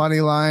Oilers it. money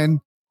line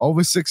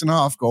over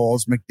 6.5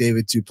 goals.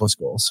 McDavid 2+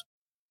 goals.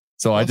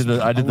 So I did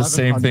the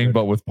same thing,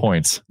 but with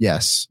points.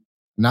 Yes,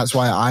 and that's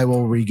why I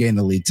will regain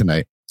the lead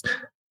tonight.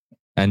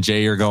 And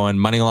Jay, you're going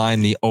money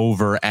line, the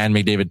over, and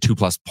McDavid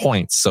 2+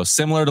 points. So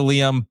similar to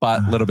Liam,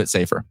 but a little bit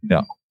safer.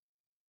 Yeah.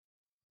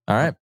 All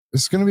right.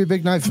 It's going to be a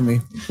big night for me.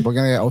 We're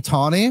going to get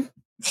Ohtani.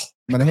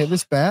 I'm going to hit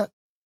this bet,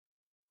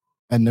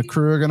 and the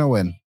Crew are going to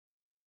win.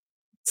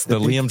 It's the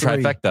big Liam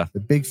three. trifecta. The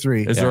big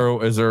three. Is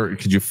there?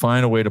 Could you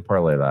find a way to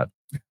parlay that?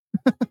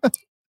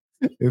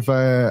 If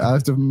I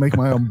have to make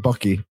my own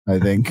Bucky, I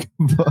think.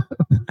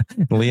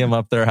 Liam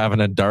up there having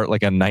a dart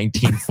like a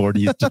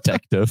 1940s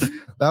detective.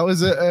 That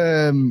was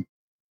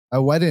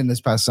a wedding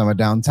this past summer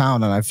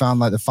downtown, and I found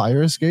like the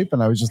fire escape,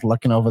 and I was just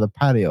looking over the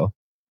patio.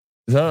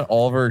 Is that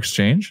Oliver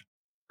Exchange?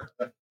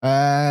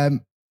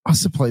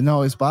 What's the place?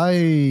 No, it's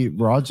by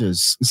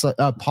Rogers. It's like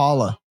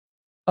Paula.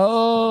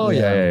 Oh,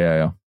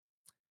 yeah.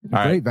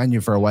 Great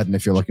venue for a wedding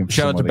if you're looking for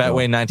Shout out to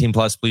somewhere Betway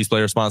 19+. Please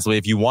play responsibly.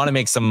 If you want to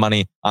make some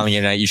money on the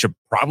internet, you should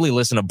probably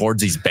listen to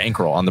Boardsy's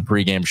Bankroll on the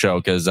pregame show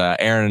because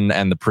Aaron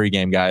and the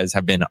pregame guys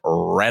have been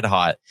red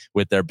hot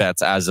with their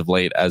bets as of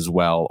late as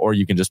well. Or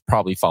you can just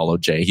probably follow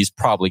Jay. He's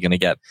probably going to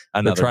get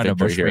another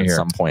victory here at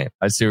some point.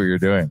 I see what you're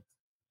doing.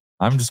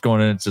 I'm just going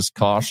in just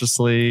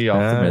cautiously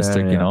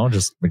optimistic, you know,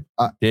 just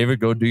David,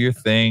 go do your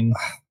thing.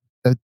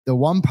 The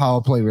one power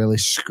play really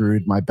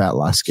screwed my bet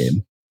last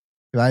game.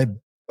 I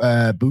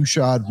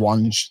Bouchard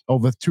won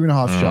over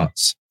 2.5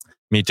 shots.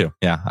 Me too.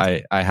 Yeah,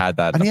 I had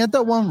that. And he had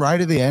that one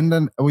right at the end,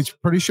 and I was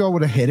pretty sure I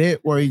would have hit it,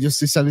 where he just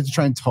decided to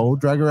try and toe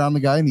drag around the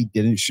guy, and he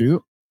didn't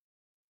shoot.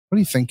 What are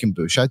you thinking,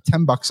 Bouch? I had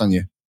 $10 on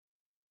you.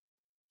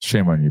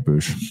 Shame on you,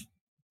 Bouch.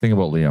 Think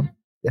about Liam.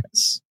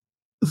 Yes.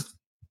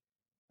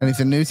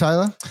 Anything new,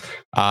 Tyler?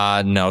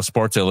 No,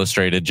 Sports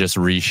Illustrated just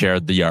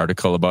reshared the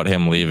article about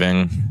him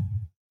leaving.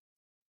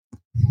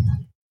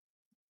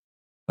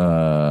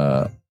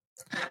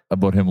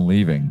 About him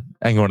leaving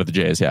and going to the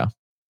Jays, yeah.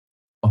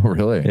 Oh,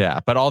 really? Yeah,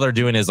 but all they're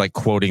doing is like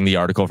quoting the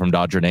article from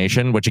Dodger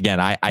Nation, which again,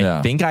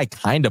 I think I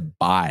kind of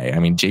buy. I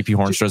mean, JP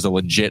Hornstra is a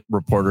legit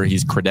reporter.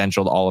 He's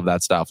credentialed, all of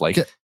that stuff. Like,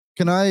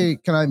 can I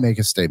make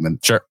a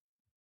statement? Sure.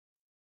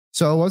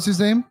 So what's his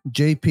name?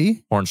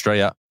 JP Hornstra,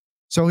 yeah.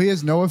 So he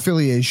has no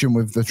affiliation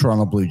with the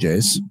Toronto Blue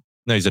Jays.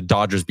 No, he's a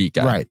Dodgers beat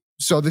guy. Right.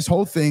 So this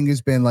whole thing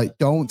has been like,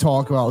 don't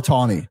talk about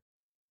Ohtani.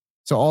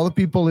 So all the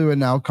people who are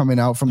now coming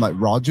out from like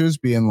Rogers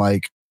being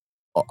like,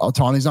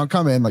 Ohtani's not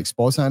coming, like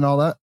Sportsnet and all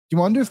that. Do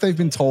you wonder if they've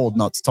been told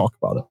not to talk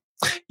about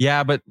it?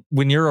 Yeah, but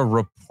when you're a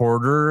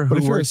reporter, but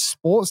if you're a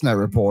Sportsnet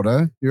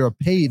reporter, you're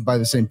paid by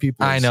the same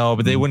people. I know,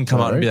 but they wouldn't come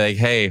out and be like,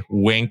 "Hey,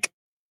 wink,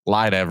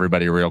 lie to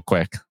everybody real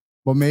quick."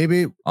 Well,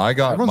 maybe I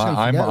got.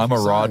 I'm a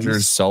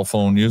Rogers cell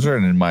phone user,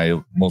 and in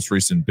my most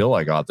recent bill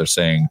I got, they're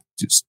saying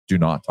just do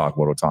not talk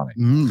about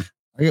Ohtani.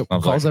 I get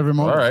calls every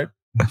morning. All right.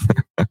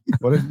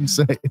 What did you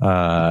say?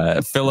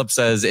 Philip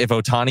says, if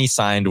Ohtani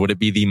signed, would it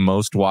be the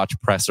most watched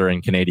presser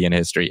in Canadian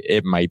history?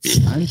 It might be.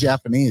 And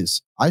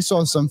Japanese. I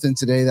saw something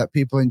today that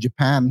people in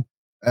Japan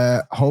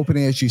hoping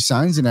he actually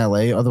signs in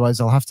LA. Otherwise,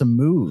 they'll have to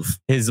move.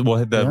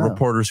 The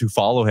reporters who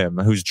follow him,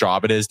 whose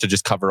job it is to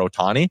just cover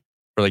Ohtani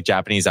for like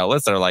Japanese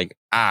outlets, they're like,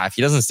 if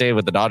he doesn't stay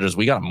with the Dodgers,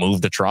 we got to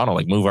move to Toronto,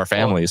 like move our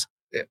families.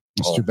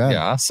 It's too bad.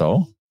 Yeah,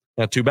 so.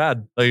 Yeah, too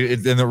bad.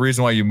 And the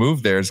reason why you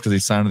moved there is because he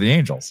signed with the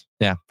Angels.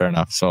 Yeah, fair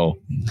enough. So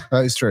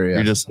that is true. Yeah.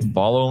 You just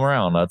follow him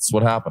around. That's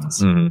what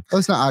happens. Mm-hmm.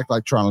 Let's not act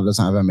like Toronto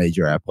doesn't have a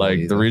major airport.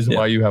 Like the reason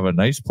why you have a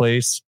nice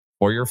place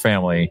for your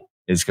family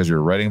is because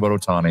you're writing about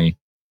Ohtani.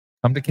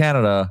 Come to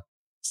Canada,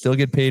 still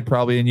get paid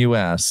probably in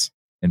US,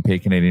 and pay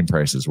Canadian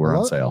prices. We're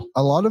on sale.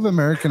 A lot of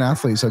American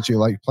athletes actually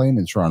like playing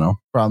in Toronto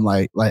from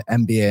like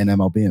NBA and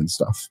MLB and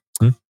stuff.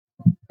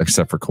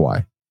 Except for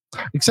Kawhi.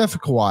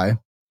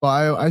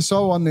 But I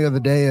saw one the other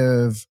day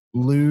of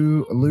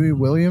Lou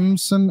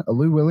Williamson. Do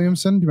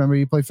you remember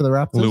he played for the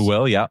Raptors? Lou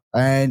Will, yeah.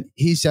 And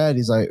he said,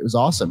 he's like, it was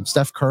awesome.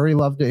 Steph Curry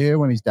loved it here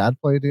when his dad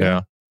played here.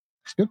 Yeah.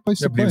 It's a good place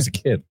to play. He was a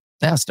kid.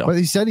 Yeah, still. But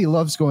he said he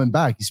loves going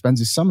back. He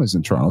spends his summers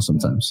in Toronto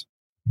sometimes.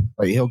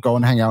 Like he'll go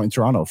and hang out in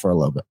Toronto for a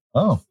little bit.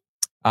 Oh.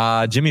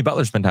 Jimmy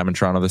Butler spent time in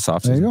Toronto this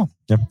offseason. There you go.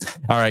 Yep.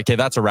 All right, okay,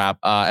 that's a wrap.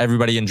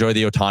 Everybody enjoy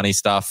the Ohtani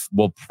stuff.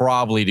 We'll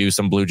probably do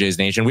some Blue Jays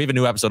Nation. We have a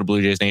new episode of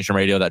Blue Jays Nation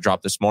Radio that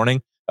dropped this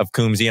morning of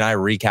Coombsy and I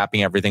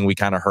recapping everything we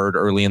kind of heard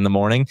early in the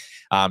morning.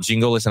 So you can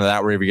go listen to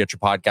that wherever you get your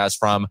podcast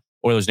from.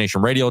 Oilers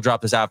Nation Radio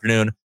dropped this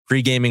afternoon.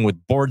 Pre-gaming with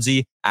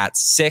Boardsy at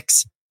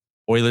 6.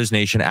 Oilers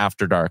Nation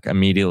After Dark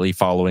immediately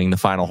following the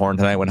final horn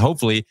tonight when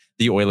hopefully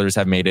the Oilers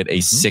have made it a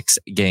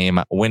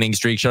 6-game winning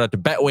streak. Shout out to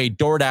Betway,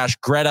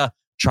 DoorDash, Greta,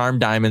 Charm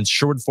Diamonds,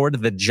 Sherwood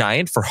Ford, the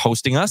Giant for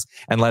hosting us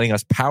and letting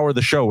us power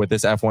the show with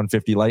this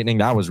F-150 Lightning.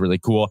 That was really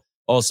cool.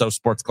 Also,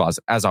 Sports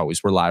Closet. As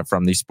always, we're live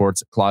from the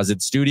Sports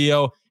Closet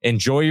studio.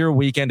 Enjoy your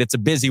weekend. It's a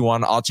busy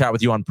one. I'll chat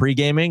with you on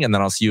pre-gaming, and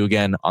then I'll see you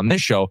again on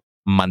this show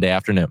Monday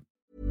afternoon.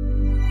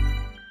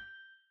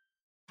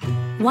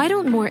 Why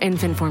don't more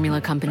infant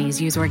formula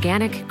companies use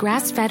organic,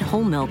 grass-fed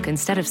whole milk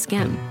instead of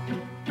skim?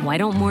 Why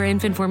don't more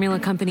infant formula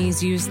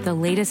companies use the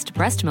latest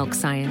breast milk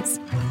science?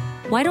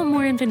 Why don't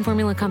more infant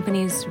formula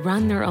companies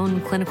run their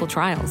own clinical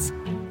trials?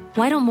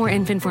 Why don't more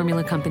infant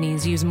formula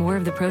companies use more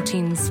of the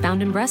proteins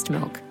found in breast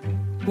milk?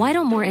 Why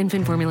don't more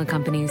infant formula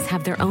companies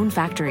have their own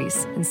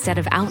factories instead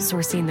of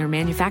outsourcing their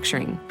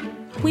manufacturing?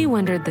 We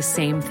wondered the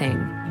same thing.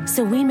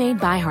 So we made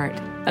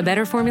ByHeart, a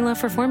better formula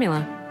for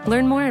formula.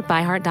 Learn more at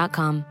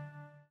byheart.com.